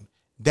phone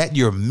that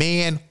your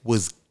man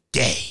was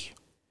gay,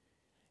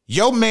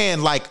 your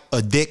man like a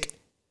dick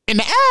in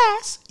the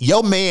ass,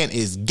 your man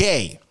is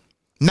gay.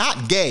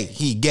 Not gay,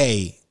 he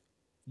gay.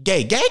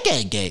 Gay.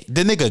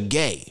 The nigga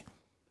gay.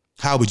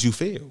 How would you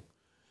feel?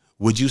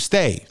 Would you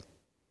stay?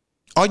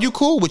 Are you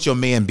cool with your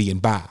man being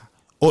bi?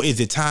 Or is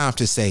it time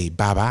to say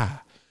bye-bye?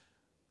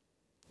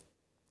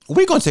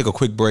 We're going to take a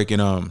quick break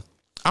and I'm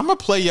going to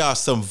play y'all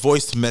some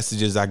voice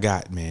messages I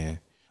got, man,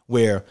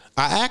 where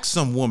I asked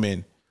some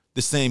woman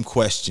the same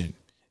question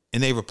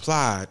and they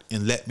replied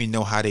and let me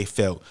know how they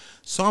felt.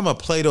 So I'm going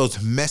to play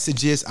those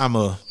messages. I'm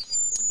going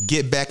to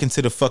get back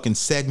into the fucking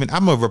segment.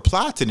 I'm going to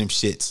reply to them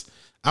shits.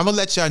 I'm going to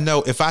let y'all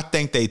know if I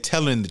think they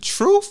telling the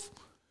truth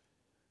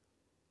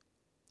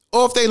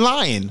or if they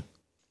lying,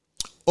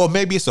 or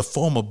maybe it's a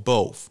form of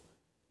both.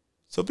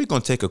 So we're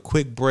going to take a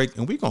quick break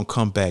and we're going to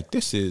come back.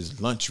 This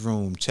is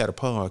Lunchroom Chatter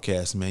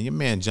Podcast, man. Your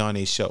man, John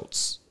A.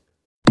 Schultz.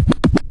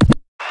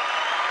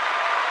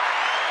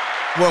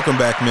 Welcome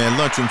back, man.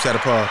 Lunchroom Chatter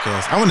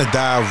Podcast. I want to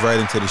dive right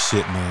into the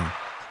shit, man.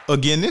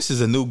 Again, this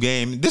is a new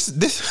game. This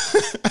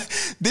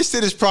this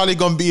shit is probably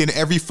going to be in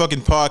every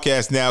fucking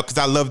podcast now because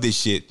I love this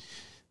shit.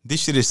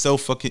 This shit is so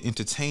fucking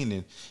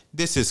entertaining.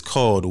 This is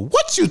called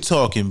What You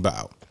Talking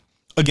About?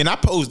 Again, I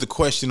posed the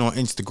question on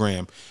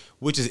Instagram,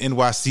 which is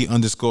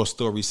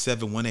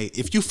NYC_story718.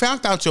 If you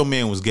found out your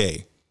man was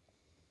gay,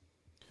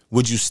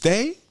 would you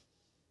stay?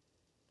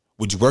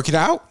 Would you work it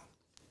out?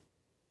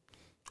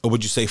 Or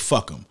would you say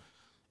fuck him?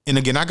 And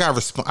again, I'm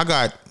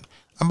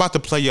about to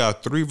play y'all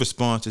 3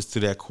 responses to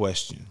that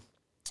question.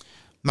 I'm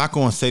not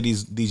going to say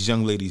these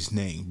young ladies'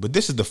 name, but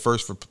this is the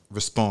first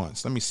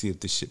response. Let me see if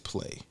this shit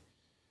play.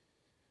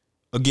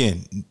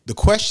 Again, the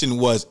question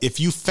was, if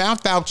you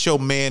found out your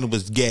man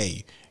was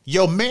gay,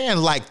 your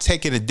man like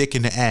taking a dick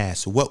in the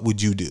ass, what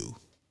would you do?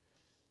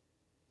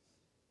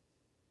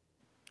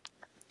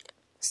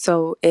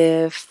 So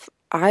if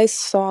I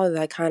saw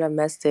that kind of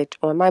message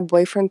on my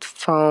boyfriend's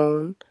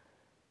phone,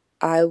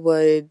 I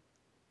would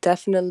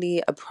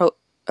definitely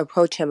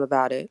approach him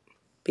about it,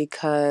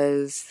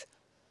 because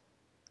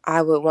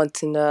I would want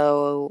to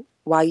know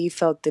why you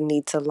felt the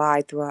need to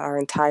lie throughout our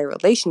entire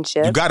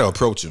relationship. You got to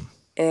approach him.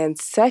 And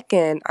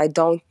second, I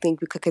don't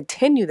think we could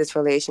continue this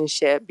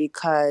relationship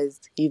because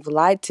you've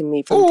lied to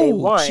me from day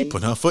Ooh, she one.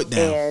 put her foot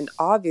down. And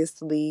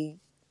obviously,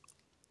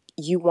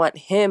 you want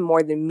him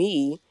more than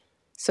me,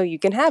 so you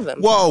can have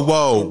him.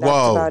 Whoa. And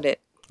that's about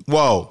it.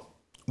 Whoa.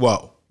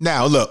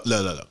 Now, look.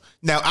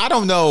 Now, I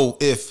don't know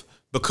if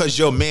because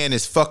your man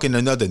is fucking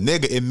another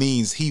nigga, it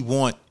means he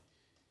want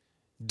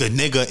the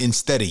nigga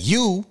instead of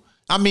you.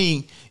 I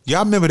mean,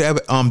 y'all remember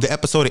the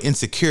episode of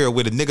Insecure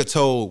where the nigga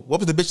told,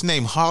 what was the bitch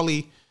name?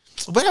 Harley?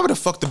 Whatever the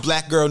fuck the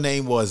black girl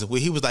name was, where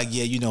he was like,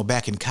 yeah,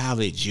 back in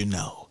college,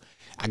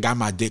 I got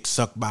my dick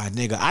sucked by a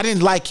nigga. I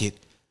didn't like it.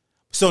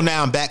 So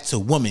now I'm back to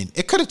woman.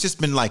 It could have just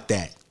been like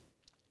that.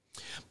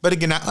 But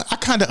again, I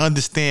kind of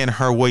understand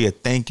her way of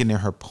thinking and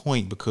her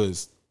point,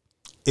 because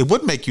it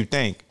would make you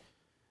think,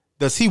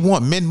 does he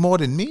want men more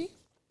than me?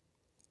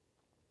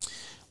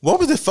 What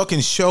was the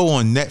fucking show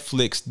on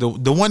Netflix?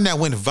 The one that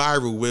went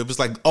viral where it was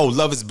like, oh,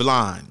 Love is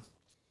Blind.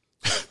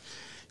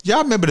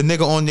 Y'all remember the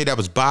nigga on there that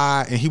was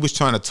bi and he was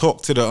trying to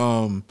talk to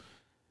the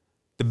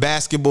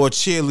basketball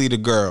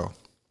cheerleader girl.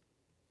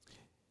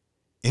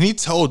 And he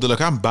told her,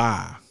 look, I'm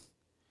bi.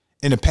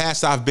 In the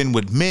past, I've been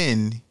with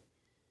men.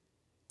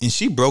 And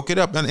she broke it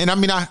up. And I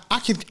mean, I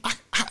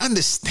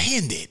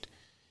understand it.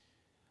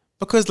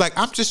 Because like,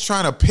 I'm just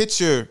trying to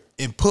picture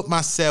and put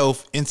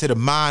myself into the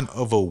mind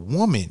of a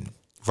woman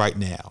right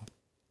now.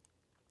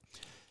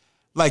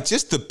 Like,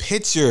 just to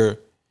picture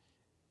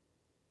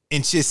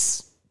and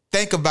just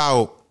think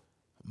about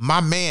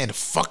my man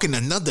fucking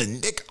another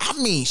nigga. I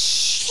mean,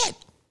 shit.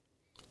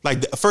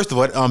 Like, first of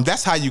all,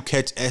 that's how you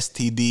catch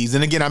STDs.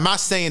 And again, I'm not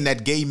saying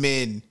that gay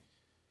men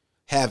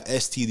have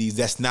STDs.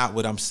 That's not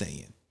what I'm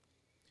saying.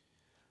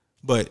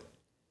 But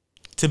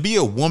to be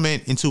a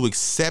woman and to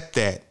accept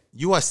that,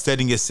 you are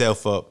setting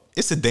yourself up.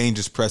 It's a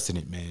dangerous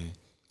precedent, man.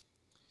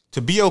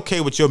 To be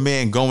okay with your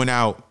man going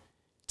out,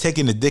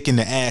 taking the dick in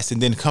the ass,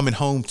 and then coming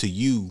home to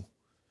you.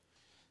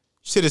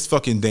 Shit is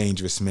fucking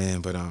dangerous, man.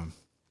 But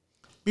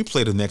we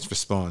play the next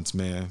response,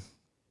 man.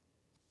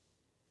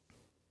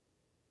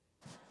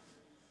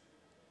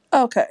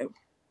 Okay.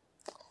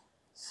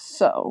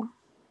 So,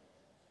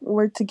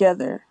 we're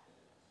together.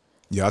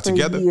 Y'all for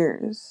together?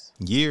 Years.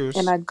 Years.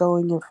 And I go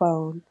in your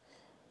phone,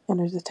 and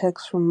there's a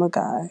text from a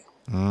guy.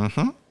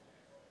 Mm-hmm.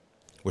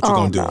 What you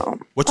gonna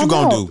do? What you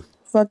gonna do?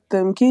 Fuck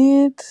them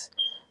kids.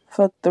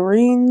 Fuck the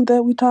ring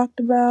that we talked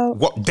about.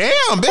 What? Damn,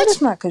 bitch. But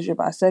it's not because you're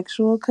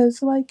bisexual.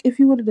 Because, like, if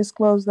you would have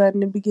disclosed that in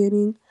the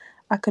beginning,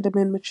 I could have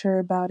been mature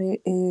about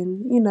it.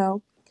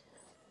 And,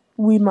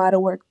 we might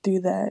have worked through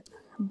that.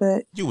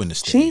 But you in the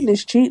state. Cheating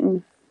is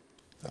cheating.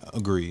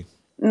 Agreed.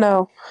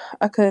 No,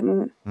 I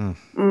couldn't.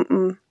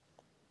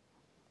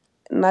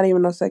 Not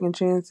even no second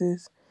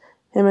chances.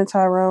 Him and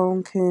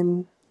Tyrone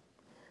can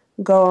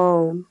go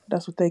on.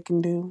 That's what they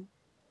can do.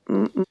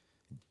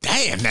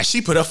 Damn, now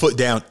she put her foot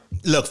down.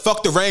 Look,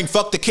 fuck the ring,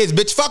 fuck the kids,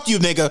 bitch, fuck you,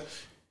 nigga.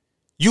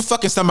 You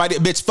fucking somebody,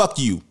 bitch, fuck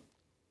you.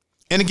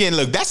 And again,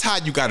 look, that's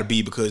how you gotta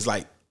be, because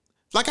like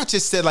I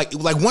just said, like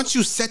once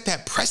you set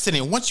that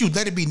precedent, once you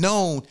let it be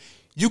known,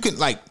 you can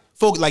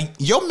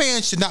your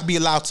man should not be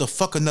allowed to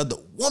fuck another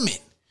woman.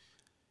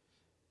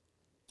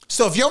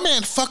 So if your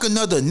man fuck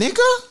another nigga,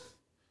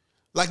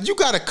 like, you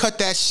gotta cut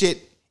that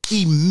shit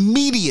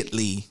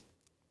immediately.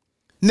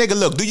 Nigga,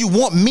 look, do you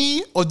want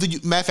me or do you,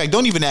 matter of fact,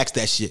 don't even ask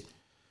that shit.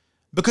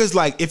 Because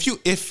like, if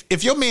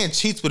your man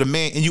cheats with a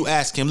man and you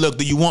ask him, look,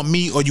 do you want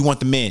me or you want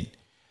the men?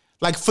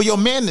 Like, for your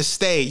man to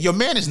stay, your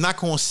man is not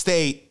gonna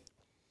stay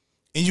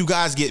and you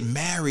guys get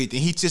married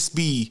and he just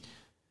be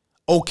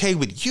okay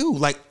with you.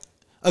 Like,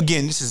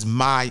 again, this is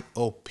my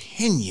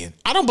opinion.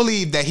 I don't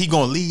believe that he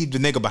gonna leave the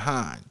nigga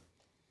behind.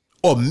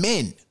 Or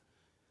men.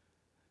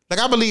 Like,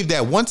 I believe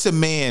that once a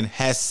man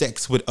has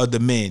sex with other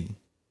men,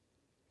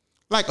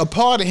 like, a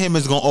part of him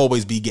is going to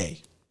always be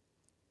gay.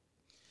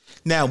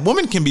 Now,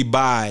 women can be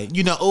bi,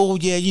 oh,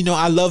 yeah,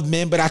 I love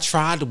men, but I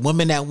tried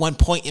women at one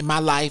point in my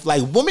life.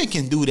 Like, women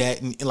can do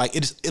that, and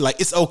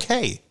it's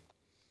okay.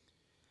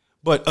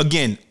 But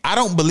again, I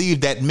don't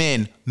believe that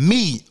men,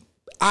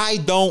 I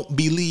don't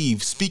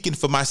believe, speaking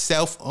for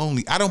myself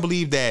only, I don't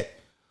believe that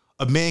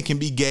a man can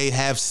be gay,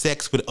 have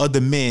sex with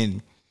other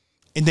men,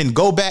 and then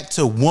go back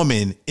to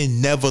woman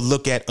and never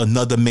look at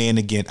another man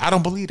again. I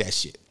don't believe that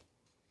shit.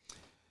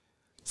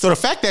 So the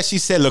fact that she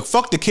said, look,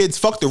 fuck the kids,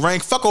 fuck the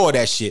rank, fuck all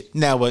that shit.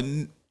 Now,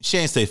 she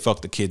ain't say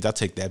fuck the kids. I'll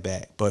take that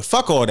back. But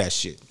fuck all that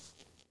shit.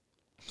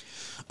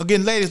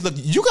 Again, ladies, look,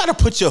 you got to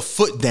put your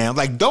foot down.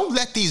 Like, don't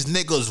let these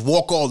niggas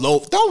walk all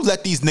over. Don't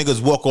let these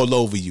niggas walk all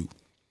over you.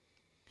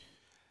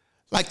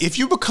 Like, if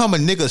you become a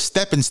nigga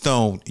stepping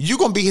stone, you're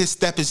going to be his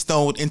stepping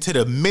stone until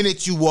the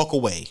minute you walk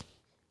away.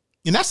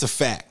 And that's a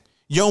fact.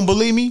 You don't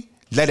believe me?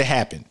 Let it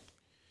happen.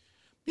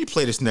 Let me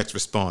play this next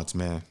response,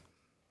 man.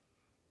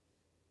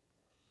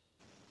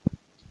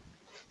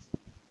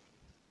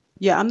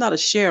 Yeah, I'm not a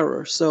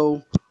sharer.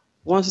 So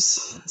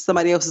once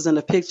somebody else is in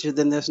the picture,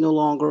 then there's no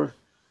longer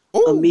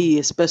a me,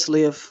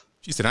 especially if...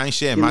 She said, I ain't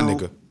sharing my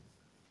nigga.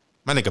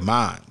 My nigga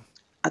mine.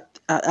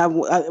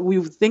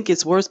 We think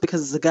it's worse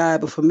because it's a guy,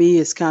 but for me,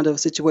 it's kind of a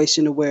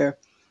situation where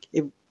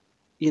if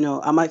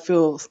I might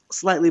feel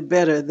slightly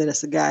better that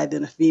it's a guy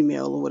than a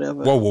female or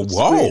whatever. Whoa, whoa, Which is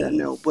weird, whoa. I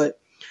know, but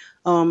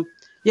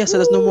yeah. So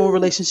there's no more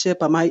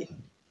relationship. I might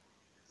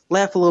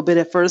laugh a little bit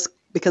at first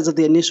because of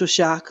the initial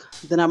shock.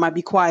 Then I might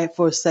be quiet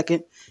for a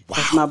second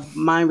as my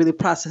mind really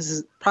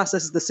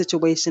processes the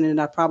situation,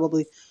 and I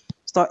probably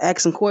start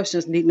asking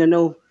questions, needing to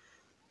know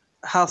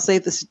how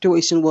safe the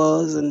situation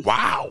was. And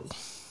Wow.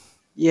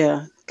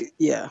 yeah,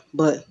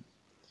 but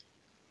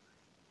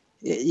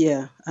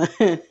yeah,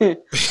 I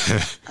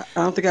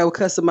don't think I would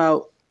cuss him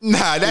out.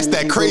 Nah, that's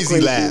that and go crazy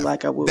laugh.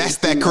 like I would. That's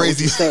that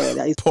crazy.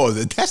 Sad. Pause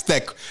it. That's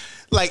that.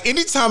 Like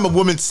anytime a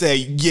woman say,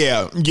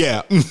 yeah,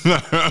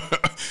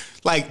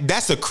 like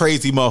that's a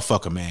crazy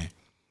motherfucker, man.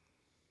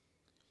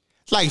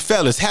 Like,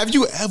 fellas, have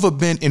you ever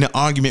been in an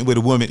argument with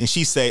a woman and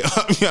she say,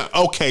 yeah,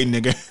 okay,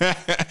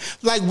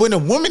 nigga? Like when a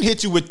woman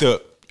hit you with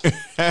the,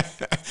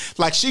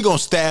 like she gonna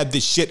stab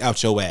this shit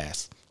out your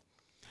ass.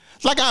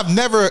 Like I've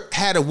never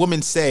had a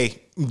woman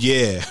say,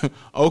 yeah,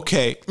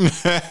 okay.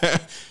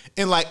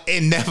 And like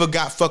it never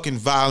got fucking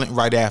violent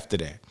right after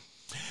that.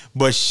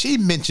 But she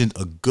mentioned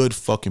a good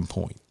fucking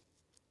point.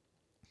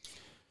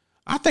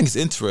 I think it's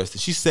interesting.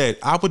 She said,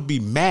 I would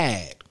be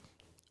mad,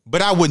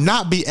 but I would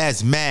not be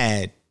as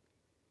mad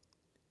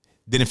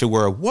than if it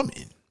were a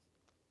woman.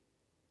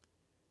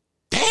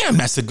 Damn,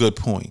 that's a good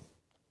point.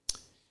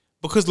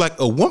 Because like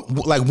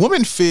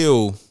women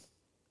feel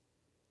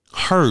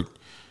hurt.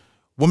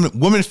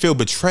 Women feel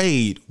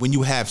betrayed when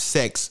you have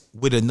sex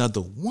with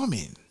another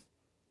woman.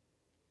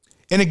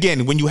 And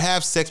again, when you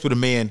have sex with a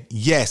man,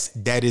 yes,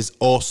 that is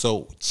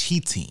also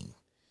cheating.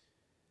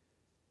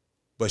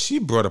 But she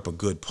brought up a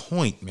good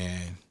point,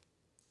 man.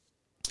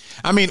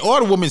 I mean,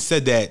 all the women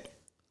said that,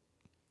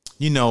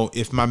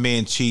 if my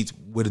man cheats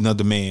with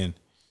another man,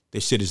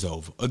 this shit is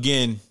over.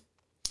 Again,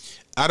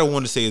 I don't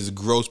want to say it's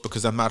gross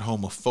because I'm not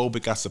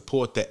homophobic. I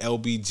support the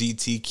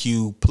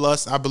LGBTQ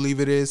plus, I believe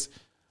it is.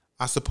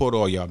 I support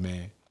all y'all,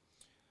 man.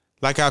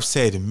 Like I've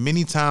said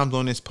many times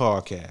on this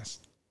podcast,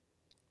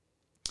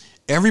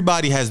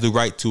 everybody has the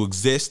right to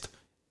exist.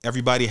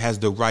 Everybody has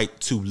the right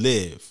to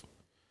live.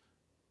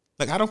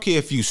 Like, I don't care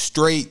if you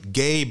straight,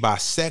 gay,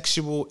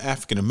 bisexual,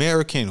 African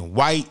American,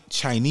 white,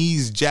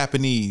 Chinese,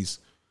 Japanese.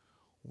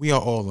 We are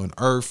all on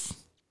earth.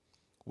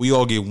 We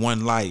all get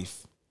one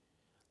life.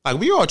 Like,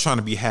 we all trying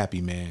to be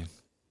happy, man.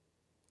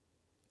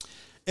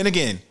 And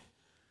again,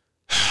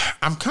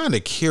 I'm kind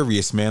of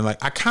curious, man.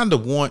 Like, I kind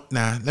of want,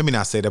 let me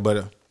not say that,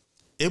 but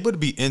it would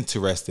be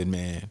interesting,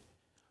 man.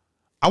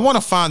 I want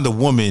to find a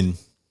woman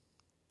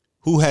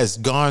who has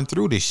gone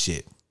through this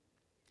shit.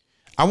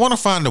 I want to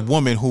find a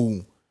woman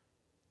who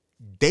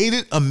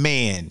dated a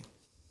man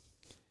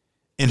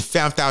and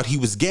found out he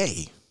was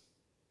gay.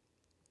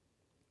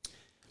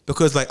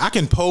 Because like I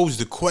can pose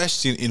the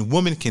question and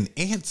women can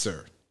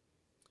answer.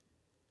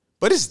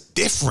 But it's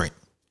different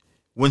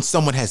when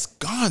someone has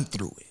gone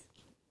through it.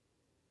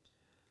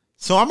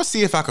 So I'm gonna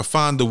see if I can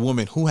find the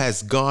woman who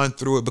has gone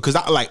through it, because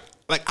I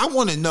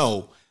want to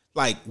know,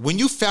 like, when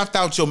you found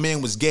out your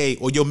man was gay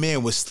or your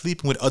man was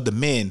sleeping with other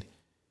men,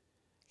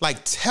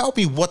 like, tell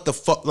me what the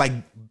fuck, like,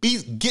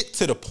 get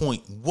to the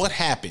point. What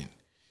happened?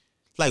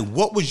 Like,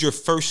 what was your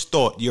first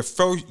thought? Your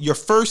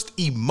first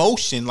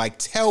emotion? Like,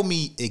 tell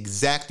me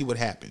exactly what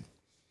happened.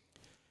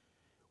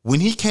 When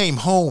he came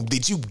home,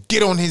 did you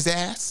get on his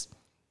ass?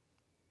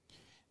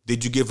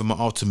 Did you give him an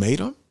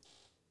ultimatum?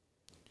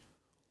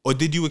 Or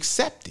did you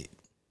accept it?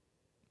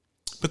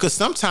 Because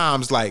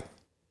sometimes, like,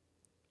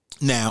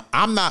 now,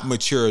 I'm not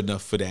mature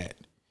enough for that.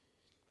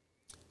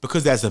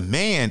 Because as a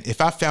man, if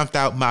I found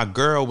out my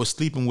girl was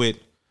sleeping with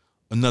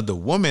another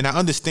woman, I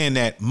understand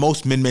that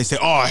most men may say,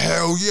 oh,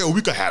 hell yeah,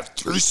 we could have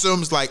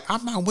threesomes. Like,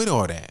 I'm not with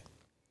all that.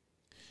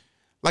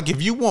 Like,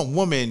 if you want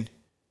woman,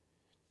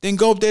 then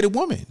go date a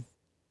woman.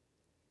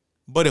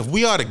 But if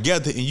we are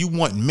together and you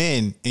want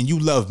men and you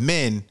love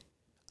men,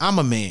 I'm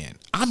a man.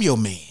 I'm your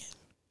man.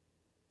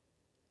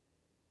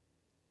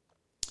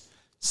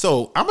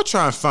 So I'm going to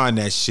try and find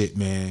that shit,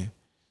 man.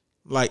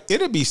 Like,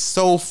 it'll be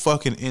so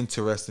fucking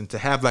interesting to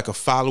have like a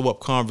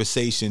follow-up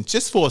conversation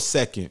just for a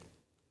second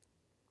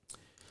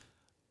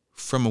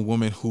from a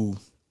woman who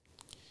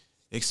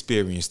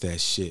experienced that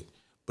shit.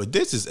 But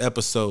this is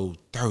episode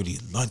 30,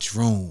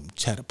 Lunchroom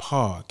Chatter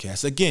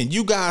Podcast. Again,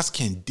 you guys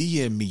can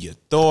DM me your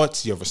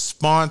thoughts, your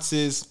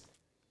responses,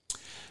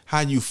 how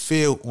you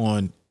feel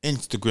on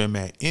Instagram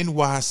at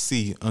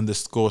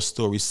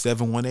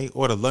NYC_story718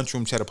 or the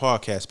Lunchroom Chatter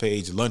Podcast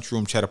page,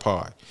 Lunchroom Chatter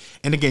Pod.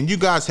 And again, you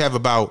guys have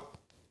about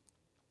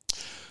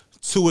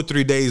 2 or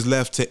 3 days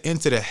left to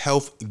enter the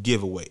health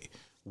giveaway.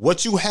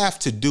 What you have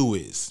to do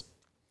is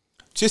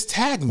just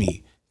tag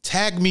me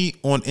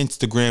on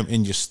Instagram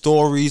in your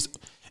stories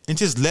and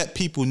just let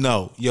people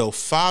know, yo,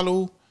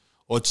 follow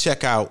or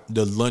check out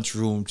the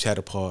Lunchroom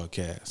Chatter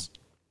Podcast.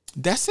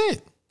 That's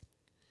it.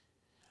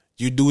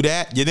 You do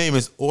that, your name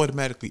is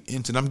automatically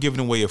entered. I'm giving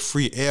away a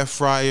free air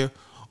fryer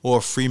or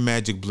a free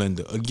magic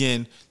blender.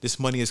 Again, this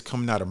money is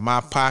coming out of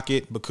my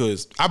pocket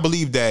because I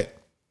believe that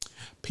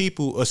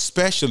people,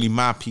 especially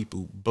my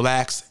people,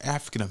 blacks,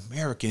 African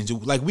Americans,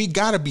 like, we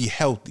gotta be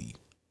healthy.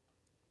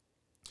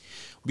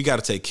 We got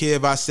to take care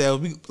of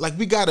ourselves.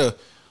 We got to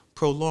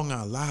prolong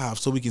our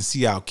lives so we can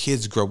see our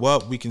kids grow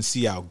up. We can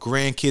see our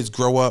grandkids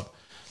grow up.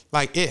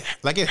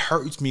 It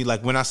hurts me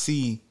like when I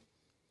see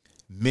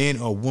men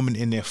or women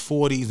in their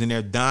 40s and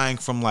they're dying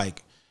from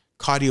like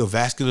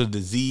cardiovascular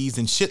disease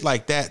and shit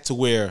like that, to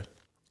where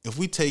if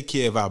we take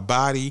care of our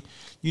body,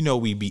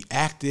 we be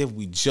active,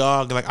 we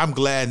jog. Like, I'm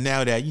glad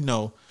now that,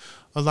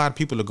 a lot of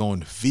people are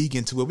going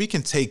vegan, to where we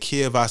can take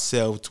care of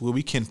ourselves, to where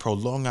we can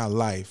prolong our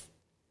life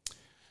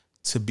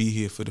to be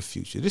here for the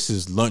future. This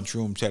is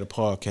Lunchroom Chatter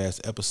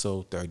Podcast,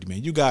 episode 30,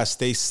 man. You guys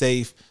stay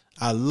safe.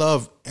 I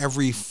love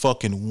every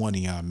fucking one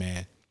of y'all,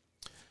 man.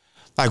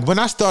 Like, when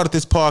I started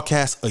this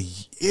podcast a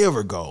year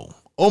ago,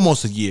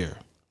 almost a year,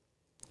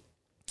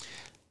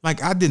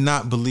 like, I did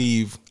not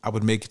believe I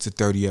would make it to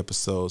 30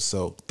 episodes.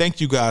 So thank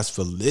you guys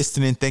for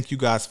listening. Thank you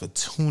guys for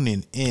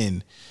tuning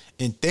in.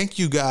 And thank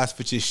you guys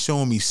for just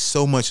showing me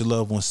so much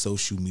love on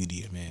social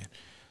media, man.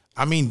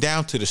 I mean,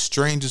 down to the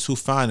strangers who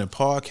find a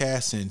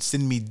podcast and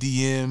send me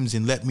DMs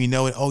and let me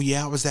know, oh,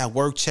 yeah, I was at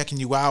work checking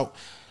you out.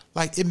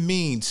 Like, it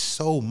means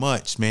so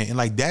much, man. And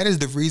like, that is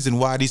the reason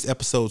why these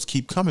episodes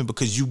keep coming,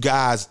 because you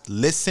guys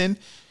listen.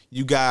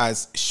 You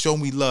guys show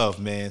me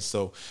love, man.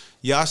 So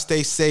y'all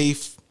stay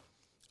safe.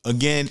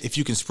 Again, if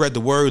you can spread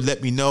the word,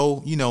 let me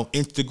know.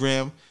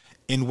 Instagram,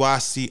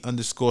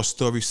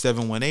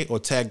 NYC_story718, or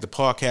tag the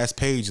podcast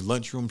page,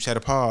 Lunchroom Chatter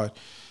Pod.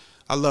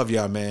 I love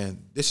y'all, man.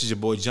 This is your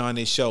boy, John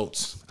A.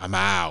 Schultz. I'm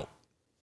out.